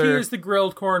specialty is the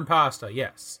grilled corn pasta.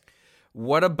 Yes.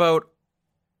 What about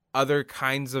other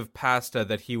kinds of pasta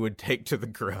that he would take to the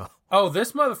grill? Oh,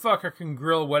 this motherfucker can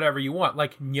grill whatever you want.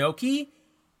 Like gnocchi?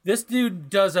 This dude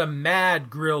does a mad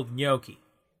grilled gnocchi.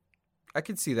 I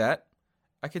could see that.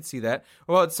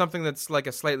 Well, it's something that's like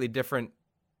a slightly different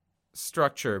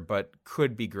structure, but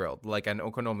could be grilled, like an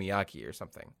okonomiyaki or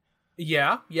something.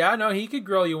 Yeah, no, he could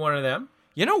grill you one of them.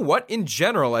 You know what? In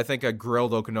general, I think a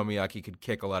grilled okonomiyaki could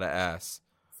kick a lot of ass.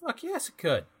 Fuck yes, it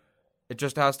could. It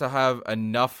just has to have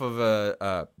enough of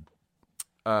a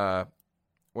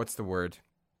what's the word?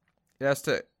 It has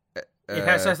to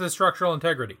have the structural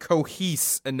integrity.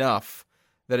 Cohese enough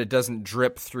that it doesn't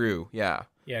drip through. Yeah.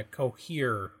 Yeah,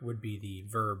 cohere would be the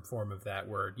verb form of that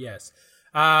word. Yes.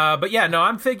 But yeah, no,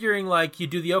 I'm figuring like you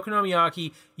do the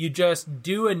okonomiyaki, you just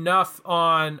do enough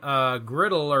on a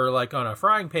griddle or like on a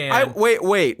frying pan.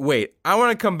 Wait. I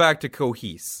want to come back to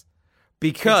cohese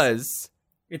because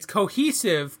it's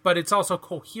cohesive, but it's also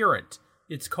coherent.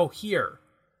 It's cohere.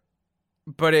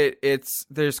 But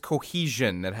there's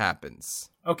cohesion that happens.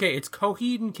 Okay, it's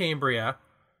Coheed and Cambria.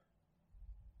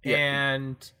 Yeah.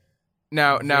 And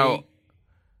now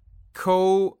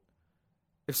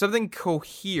if something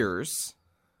coheres.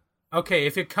 Okay,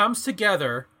 if it comes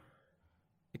together,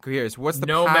 it coheres. What's the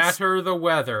no matter the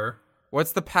weather?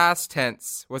 What's the past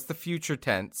tense? What's the future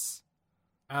tense?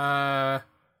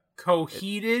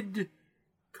 Coheated,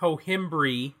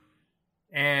 cohimbry,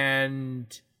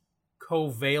 and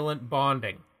covalent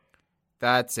bonding.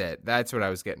 That's it. That's what I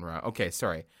was getting wrong. Okay,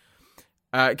 sorry.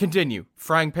 Continue.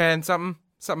 Frying pan, something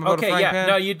about a frying pan?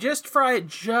 No, you just fry it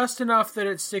just enough that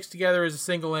it sticks together as a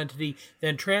single entity,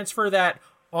 then transfer that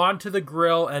onto the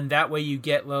grill, and that way you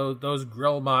get those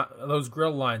grill lines, those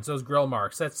grill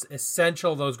marks. That's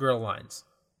essential, those grill lines.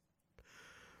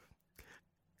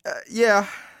 Yeah.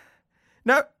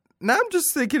 Now I'm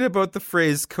just thinking about the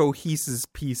phrase coheses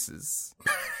pieces.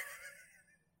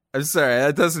 I'm sorry,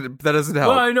 that doesn't help.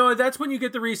 Well, I know that's when you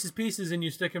get the Reese's Pieces and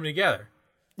you stick them together.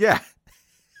 Yeah.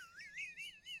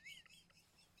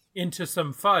 Into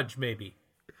some fudge, maybe.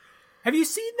 Have you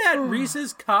seen that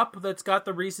Reese's cup that's got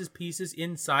the Reese's Pieces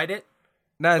inside it?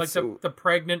 That's like the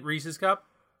pregnant Reese's cup?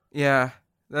 Yeah,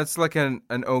 that's like an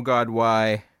oh god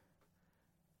why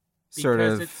sort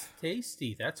because of. it's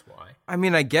tasty. That's why. I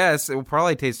mean, I guess it will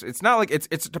probably taste. It's not like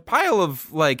it's a pile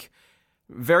of like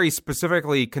very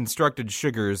specifically constructed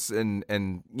sugars, and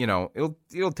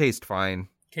it'll taste fine.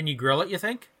 Can you grill it? You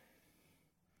think?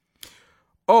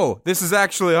 Oh, this is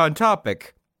actually on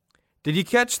topic. Did you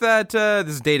catch that? This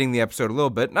is dating the episode a little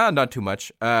bit. No, not too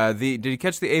much. Did you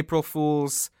catch the April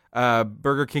Fool's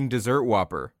Burger King dessert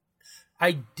Whopper?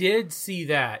 I did see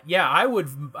that. Yeah, I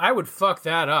would fuck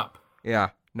that up. Yeah,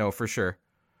 no, for sure.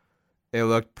 It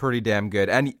looked pretty damn good.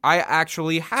 And I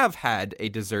actually have had a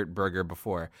dessert burger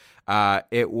before.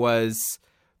 It was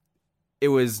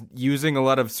using a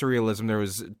lot of surrealism. There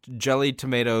was jellied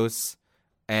tomatoes,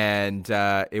 and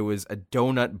it was a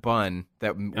donut bun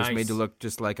that was made to look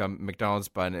just like a McDonald's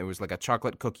bun. It was like a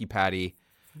chocolate cookie patty.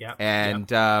 Yeah.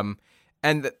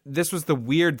 And this was the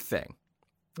weird thing.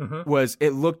 Was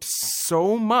it looked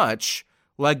so much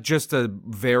like just a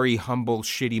very humble,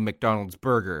 shitty McDonald's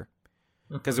burger,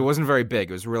 because it wasn't very big.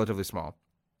 It was relatively small.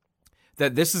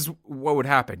 That this is what would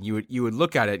happen. You would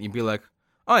look at it and you'd be like,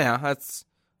 oh yeah, that's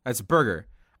a burger.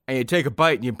 And you'd take a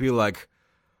bite and you'd be like,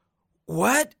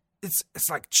 what? It's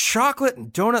like chocolate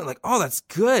and donut. Like, oh, that's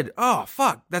good. Oh,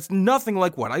 fuck. That's nothing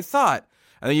like what I thought.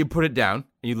 And then you put it down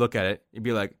and you look at it. You'd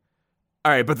be like,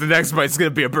 all right, but the next bite's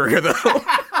going to be a burger though.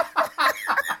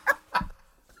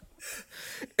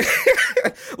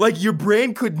 Like, your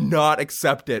brain could not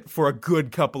accept it for a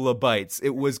good couple of bites.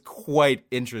 It was quite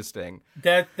interesting.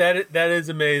 That is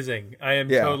amazing. I am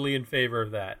totally in favor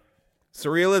of that.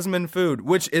 Surrealism in food,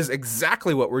 which is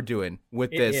exactly what we're doing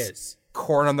with this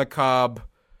corn on the cob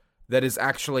that is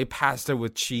actually pasta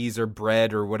with cheese or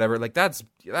bread or whatever. Like, that's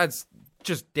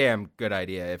just damn good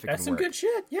idea if it can work. That's some good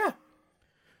shit, yeah.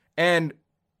 And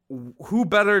who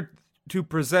better to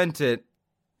present it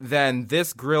than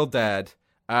this Grill Dad?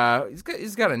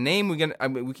 He's got a name.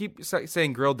 We keep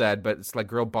saying Grill Dad, but it's like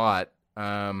Grill Bot.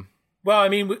 Well, I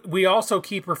mean, we also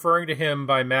keep referring to him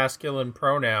by masculine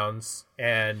pronouns,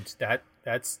 and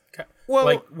that's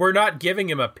like, we're not giving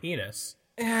him a penis.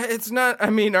 Yeah, it's not. I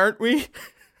mean, aren't we?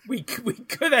 We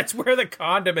could. That's where the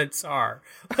condiments are.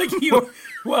 Like, you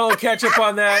well, catch up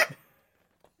on that.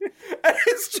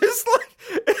 It's just like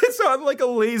it's on like a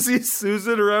lazy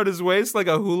Susan around his waist, like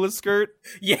a hula skirt.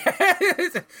 Yeah.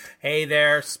 Hey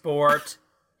there, sport.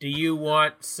 Do you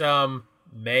want some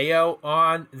mayo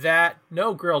on that?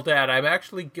 No, Grill Dad, I'm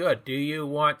actually good. Do you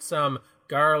want some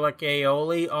garlic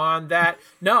aioli on that?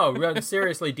 No,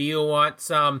 seriously, do you want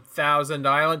some Thousand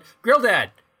Island? Grill Dad,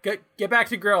 get back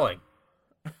to grilling.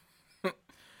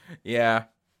 Yeah,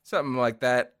 something like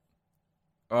that.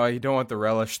 Oh, you don't want the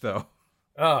relish though.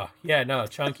 Oh, yeah, no,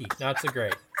 chunky, not so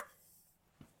great.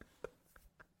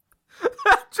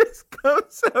 That just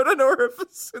comes out an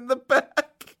orifice in the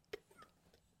back.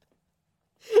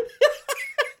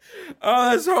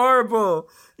 Oh, that's horrible.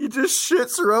 You just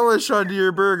shits relish onto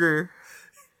your burger.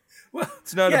 Well,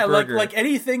 it's not a burger. like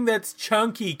anything that's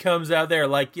chunky comes out there.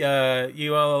 Like you want a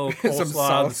little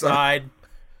coleslaw on the side.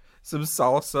 Some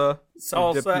salsa.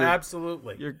 Salsa,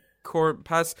 absolutely. Your corn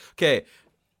pass.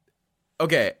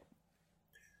 Okay.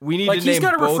 We need to name both. He's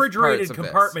got a refrigerated parts of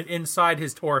compartment this. Inside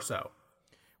his torso.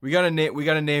 We gotta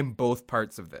name both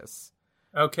parts of this.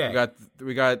 Okay.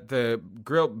 We got the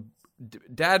grill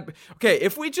dad. Okay,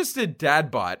 if we just did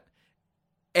Dadbot,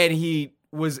 and he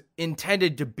was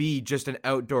intended to be just an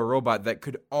outdoor robot that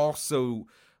could also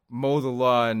mow the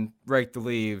lawn, rake the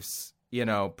leaves,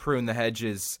 prune the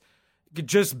hedges, it could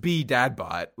just be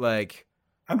Dadbot. Like,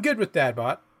 I'm good with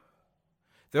Dadbot.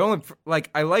 The only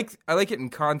I like it in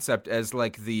concept as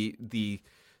like the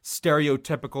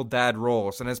stereotypical dad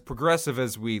roles, and as progressive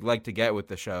as we like to get with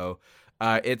the show,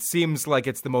 it seems like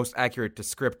it's the most accurate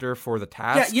descriptor for the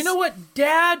tasks. Yeah, you know what?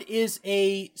 Dad is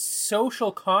a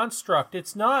social construct.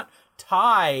 It's not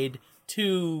tied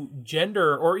to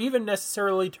gender or even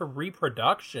necessarily to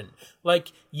reproduction.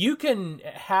 Like, you can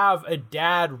have a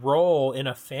dad role in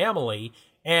a family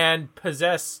and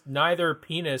possess neither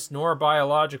penis nor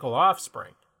biological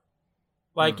offspring.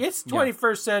 Like, it's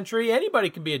 21st century. Anybody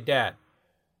can be a dad.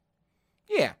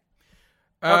 Yeah.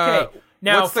 Okay.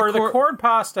 Now, for the corn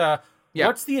pasta,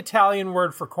 what's the Italian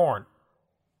word for corn?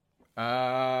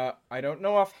 I don't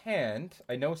know offhand.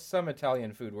 I know some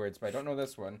Italian food words, but I don't know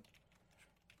this one.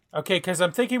 Okay, because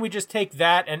I'm thinking we just take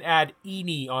that and add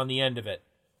 "ini" on the end of it.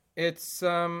 It's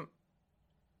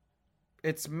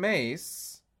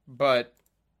mace, but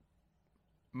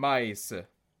mice.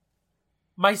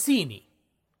 Mycene.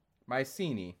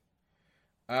 Mycene.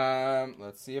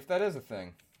 Let's see if that is a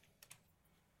thing.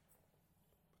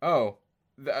 Oh,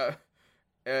 that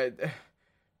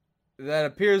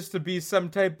appears to be some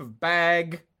type of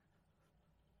bag.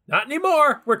 Not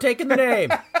anymore. We're taking the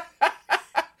name.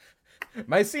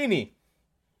 Mycene.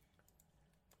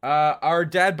 Our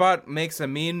dad bot makes a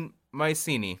mean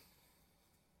Mycene.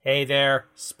 Hey there,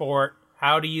 sport.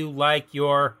 How do you like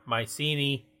your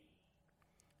Mycene?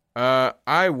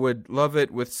 I would love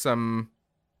it with some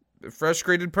fresh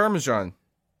grated Parmesan.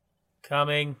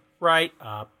 Coming right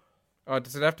up. Oh,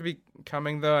 does it have to be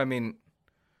coming though? I mean,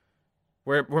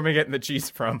 where am I getting the cheese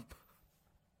from?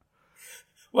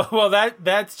 Well,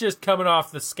 that's just coming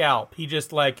off the scalp. He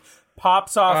just like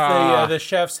pops off the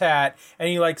chef's hat and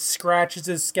he like scratches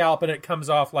his scalp and it comes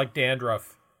off like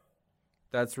dandruff.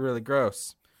 That's really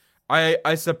gross.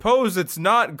 I suppose it's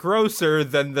not grosser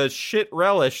than the shit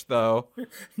relish though.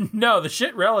 No, the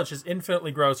shit relish is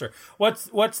infinitely grosser.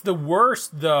 What's the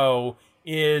worst though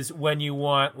is when you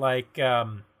want like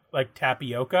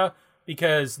tapioca,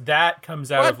 because that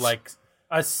comes out of like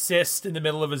a cyst in the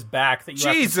middle of his back that you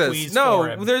have to squeeze for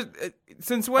him. There's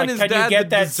since when is can Dad you get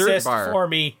the that dessert cyst bar? for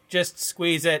me? Just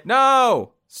squeeze it.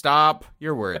 No, stop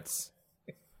your words.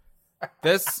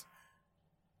 This,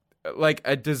 like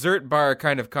a dessert bar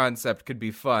kind of concept could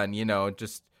be fun, you know,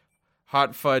 just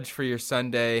hot fudge for your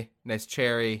sundae, nice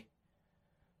cherry.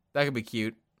 That could be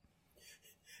cute.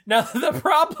 Now, the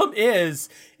problem is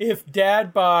if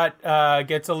Dadbot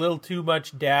gets a little too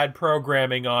much dad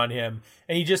programming on him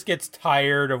and he just gets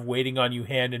tired of waiting on you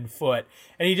hand and foot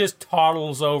and he just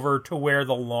toddles over to where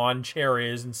the lawn chair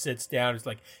is and sits down. It's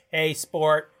like, hey,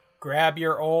 sport, grab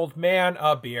your old man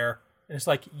a beer. And it's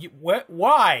like,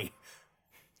 why?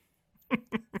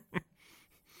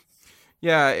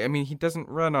 Yeah, I mean, he doesn't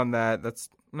run on that.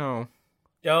 No.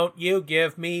 Don't you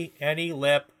give me any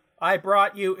lip. I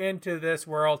brought you into this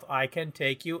world. I can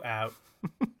take you out.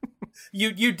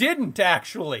 You didn't,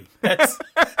 actually. That's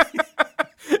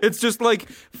It's just like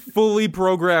fully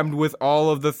programmed with all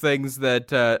of the things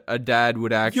that a dad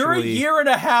would actually You're a year and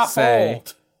a half say.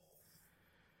 old.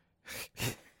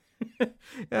 Yeah,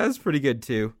 that's pretty good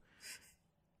too.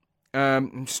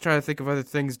 I'm just trying to think of other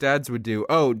things dads would do.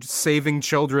 Oh, just saving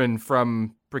children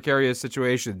from precarious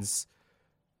situations.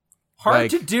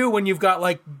 Hard to do when you've got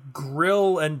like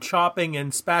grill and chopping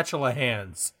and spatula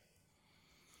hands.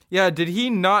 Yeah, did he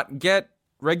not get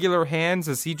regular hands?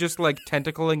 Is he just like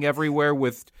tentacling everywhere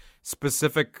with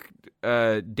specific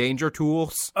danger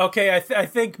tools? Okay, I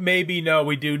think maybe no,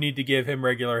 we do need to give him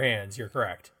regular hands. You're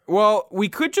correct. Well, we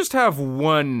could just have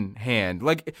one hand.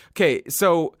 Like, okay,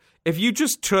 so if you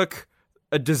just took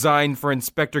a design for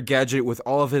Inspector Gadget with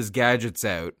all of his gadgets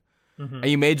out, and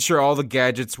you made sure all the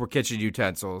gadgets were kitchen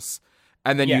utensils,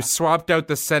 and then you swapped out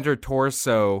the center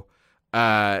torso,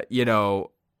 you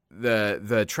know,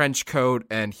 the trench coat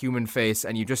and human face,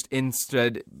 and you just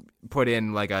instead put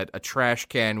in like a trash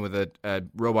can with a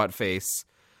robot face.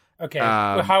 Okay,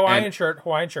 Hawaiian shirt,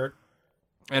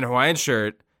 and Hawaiian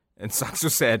shirt, and socks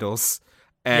with sandals,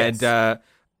 and a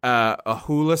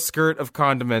hula skirt of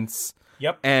condiments.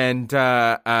 Yep. And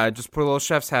just put a little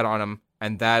chef's hat on him,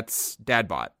 and that's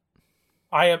Dadbot.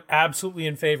 I am absolutely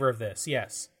in favor of this,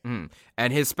 yes. And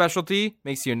his specialty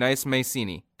makes you a nice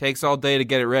Mycene. Takes all day to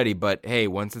get it ready, but hey,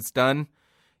 once it's done,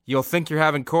 you'll think you're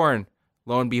having corn.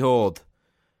 Lo and behold,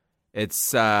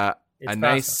 it's a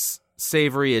nice,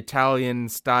 savory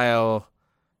Italian-style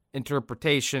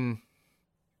interpretation.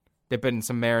 Dip it in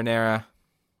some marinara.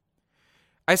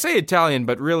 I say Italian,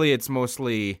 but really it's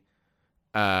mostly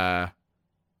it's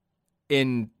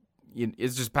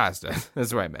just pasta.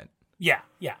 That's what I meant. Yeah.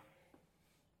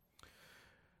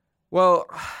 Well,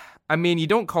 I mean, you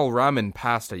don't call ramen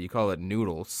pasta, you call it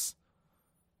noodles.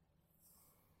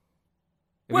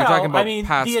 If you're talking about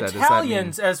pasta, the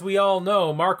Italians, as we all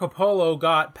know, Marco Polo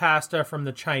got pasta from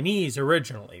the Chinese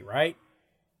originally, right?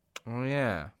 Oh,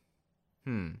 yeah.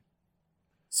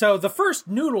 So the first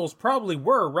noodles probably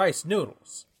were rice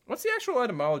noodles. What's the actual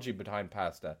etymology behind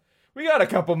pasta? We got a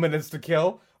couple minutes to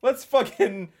kill. Let's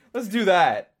do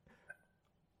that.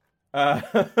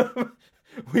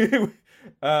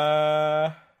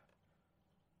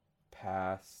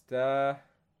 Pasta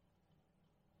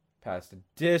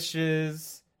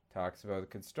dishes, talks about the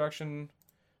construction,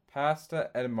 pasta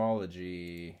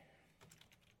etymology.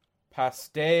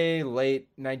 Paste, late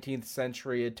 19th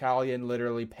century Italian,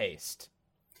 literally paste.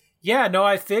 Yeah, no,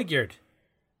 I figured.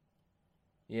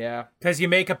 Yeah. Because you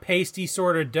make a pasty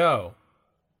sort of dough.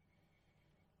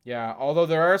 Yeah, although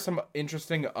there are some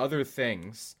interesting other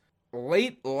things.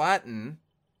 Late Latin,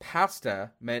 pasta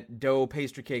meant dough,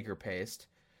 pastry, cake, or paste.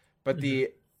 But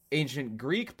the ancient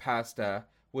Greek pasta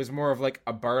was more of like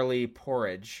a barley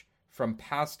porridge from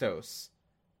pastos,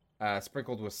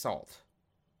 sprinkled with salt.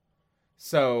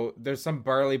 So there's some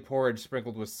barley porridge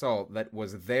sprinkled with salt that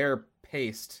was their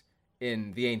paste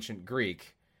in the ancient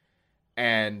Greek.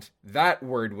 and that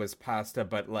word was pasta,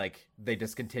 but like they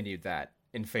discontinued that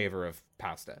in favor of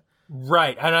pasta.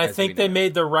 Right, and I think they know.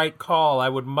 made the right call. I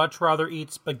would much rather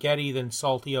eat spaghetti than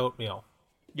salty oatmeal.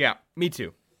 Yeah, me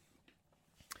too.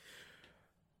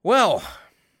 Well,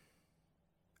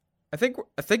 I think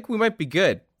we might be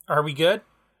good. Are we good?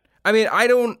 I mean, I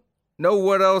don't know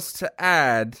what else to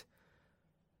add.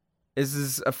 This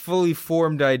is a fully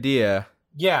formed idea.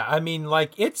 Yeah, I mean,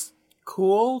 like, it's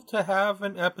cool to have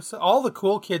an episode. All the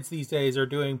cool kids these days are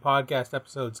doing podcast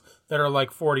episodes that are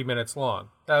like 40 minutes long.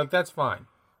 That's fine.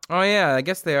 Oh yeah, I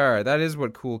guess they are. That is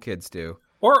what cool kids do.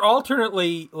 Or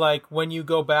alternately, like, when you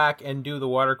go back and do the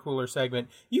water cooler segment,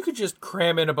 you could just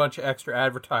cram in a bunch of extra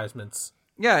advertisements.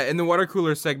 Yeah, in the water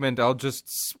cooler segment, I'll just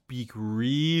speak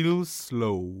real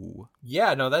slow.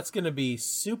 Yeah, no, that's going to be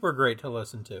super great to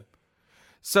listen to.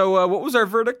 So, what was our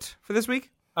verdict for this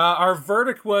week? Our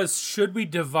verdict was, should we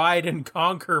divide and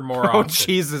conquer more Oh, often?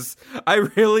 Jesus. I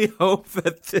really hope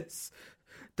that this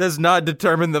does not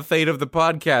determine the fate of the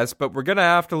podcast, but we're going to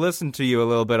have to listen to you a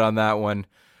little bit on that one.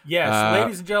 Yes,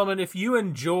 ladies and gentlemen, if you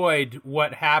enjoyed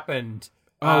what happened,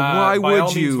 why by would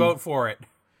all means you? vote for it.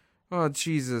 Oh,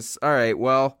 Jesus. All right,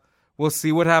 well, we'll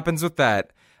see what happens with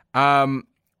that.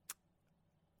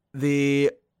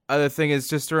 The other thing is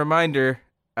just a reminder,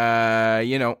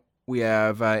 we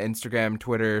have Instagram,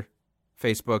 Twitter,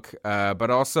 Facebook, but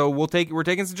also we're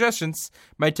taking suggestions.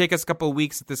 Might take us a couple of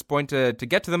weeks at this point to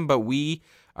get to them, but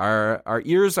our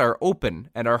ears are open,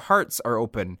 and our hearts are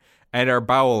open, and our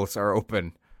bowels are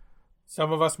open.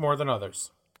 Some of us more than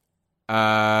others.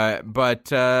 Next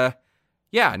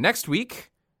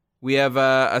week we have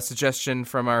a suggestion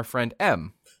from our friend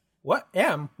M. What?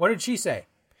 M? What did she say?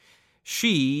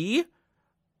 She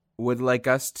would like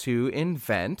us to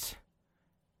invent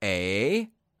a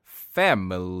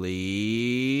family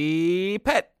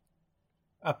pet.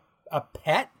 A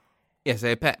pet? Yes,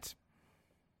 a pet.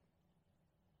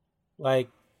 Like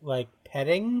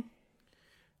petting?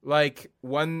 Like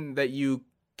one that you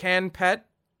can pet,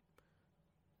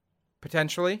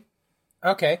 potentially.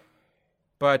 Okay.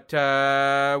 But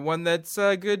one that's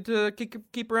good to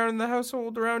keep around in the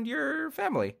household around your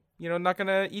family. You know, not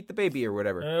gonna eat the baby or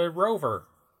whatever. Rover.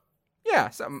 Yeah,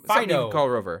 something you can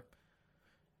call Rover.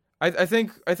 I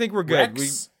think we're good.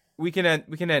 Rex? We can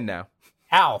end now.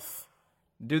 Alf.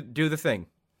 Do the thing.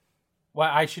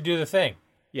 Well, I should do the thing.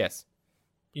 Yes.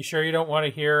 You sure you don't want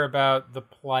to hear about the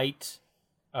plight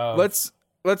of...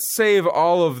 Let's save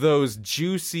all of those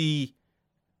juicy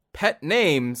pet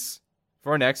names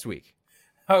for next week.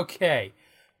 Okay.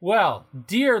 Well,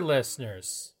 dear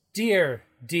listeners, dear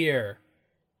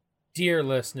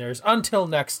listeners, until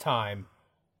next time,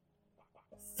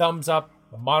 thumbs up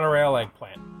the monorail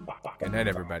eggplant. Good night,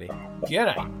 everybody. Good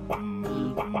night.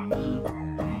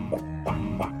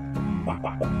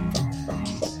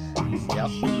 Yep.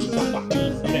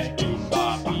 Okay.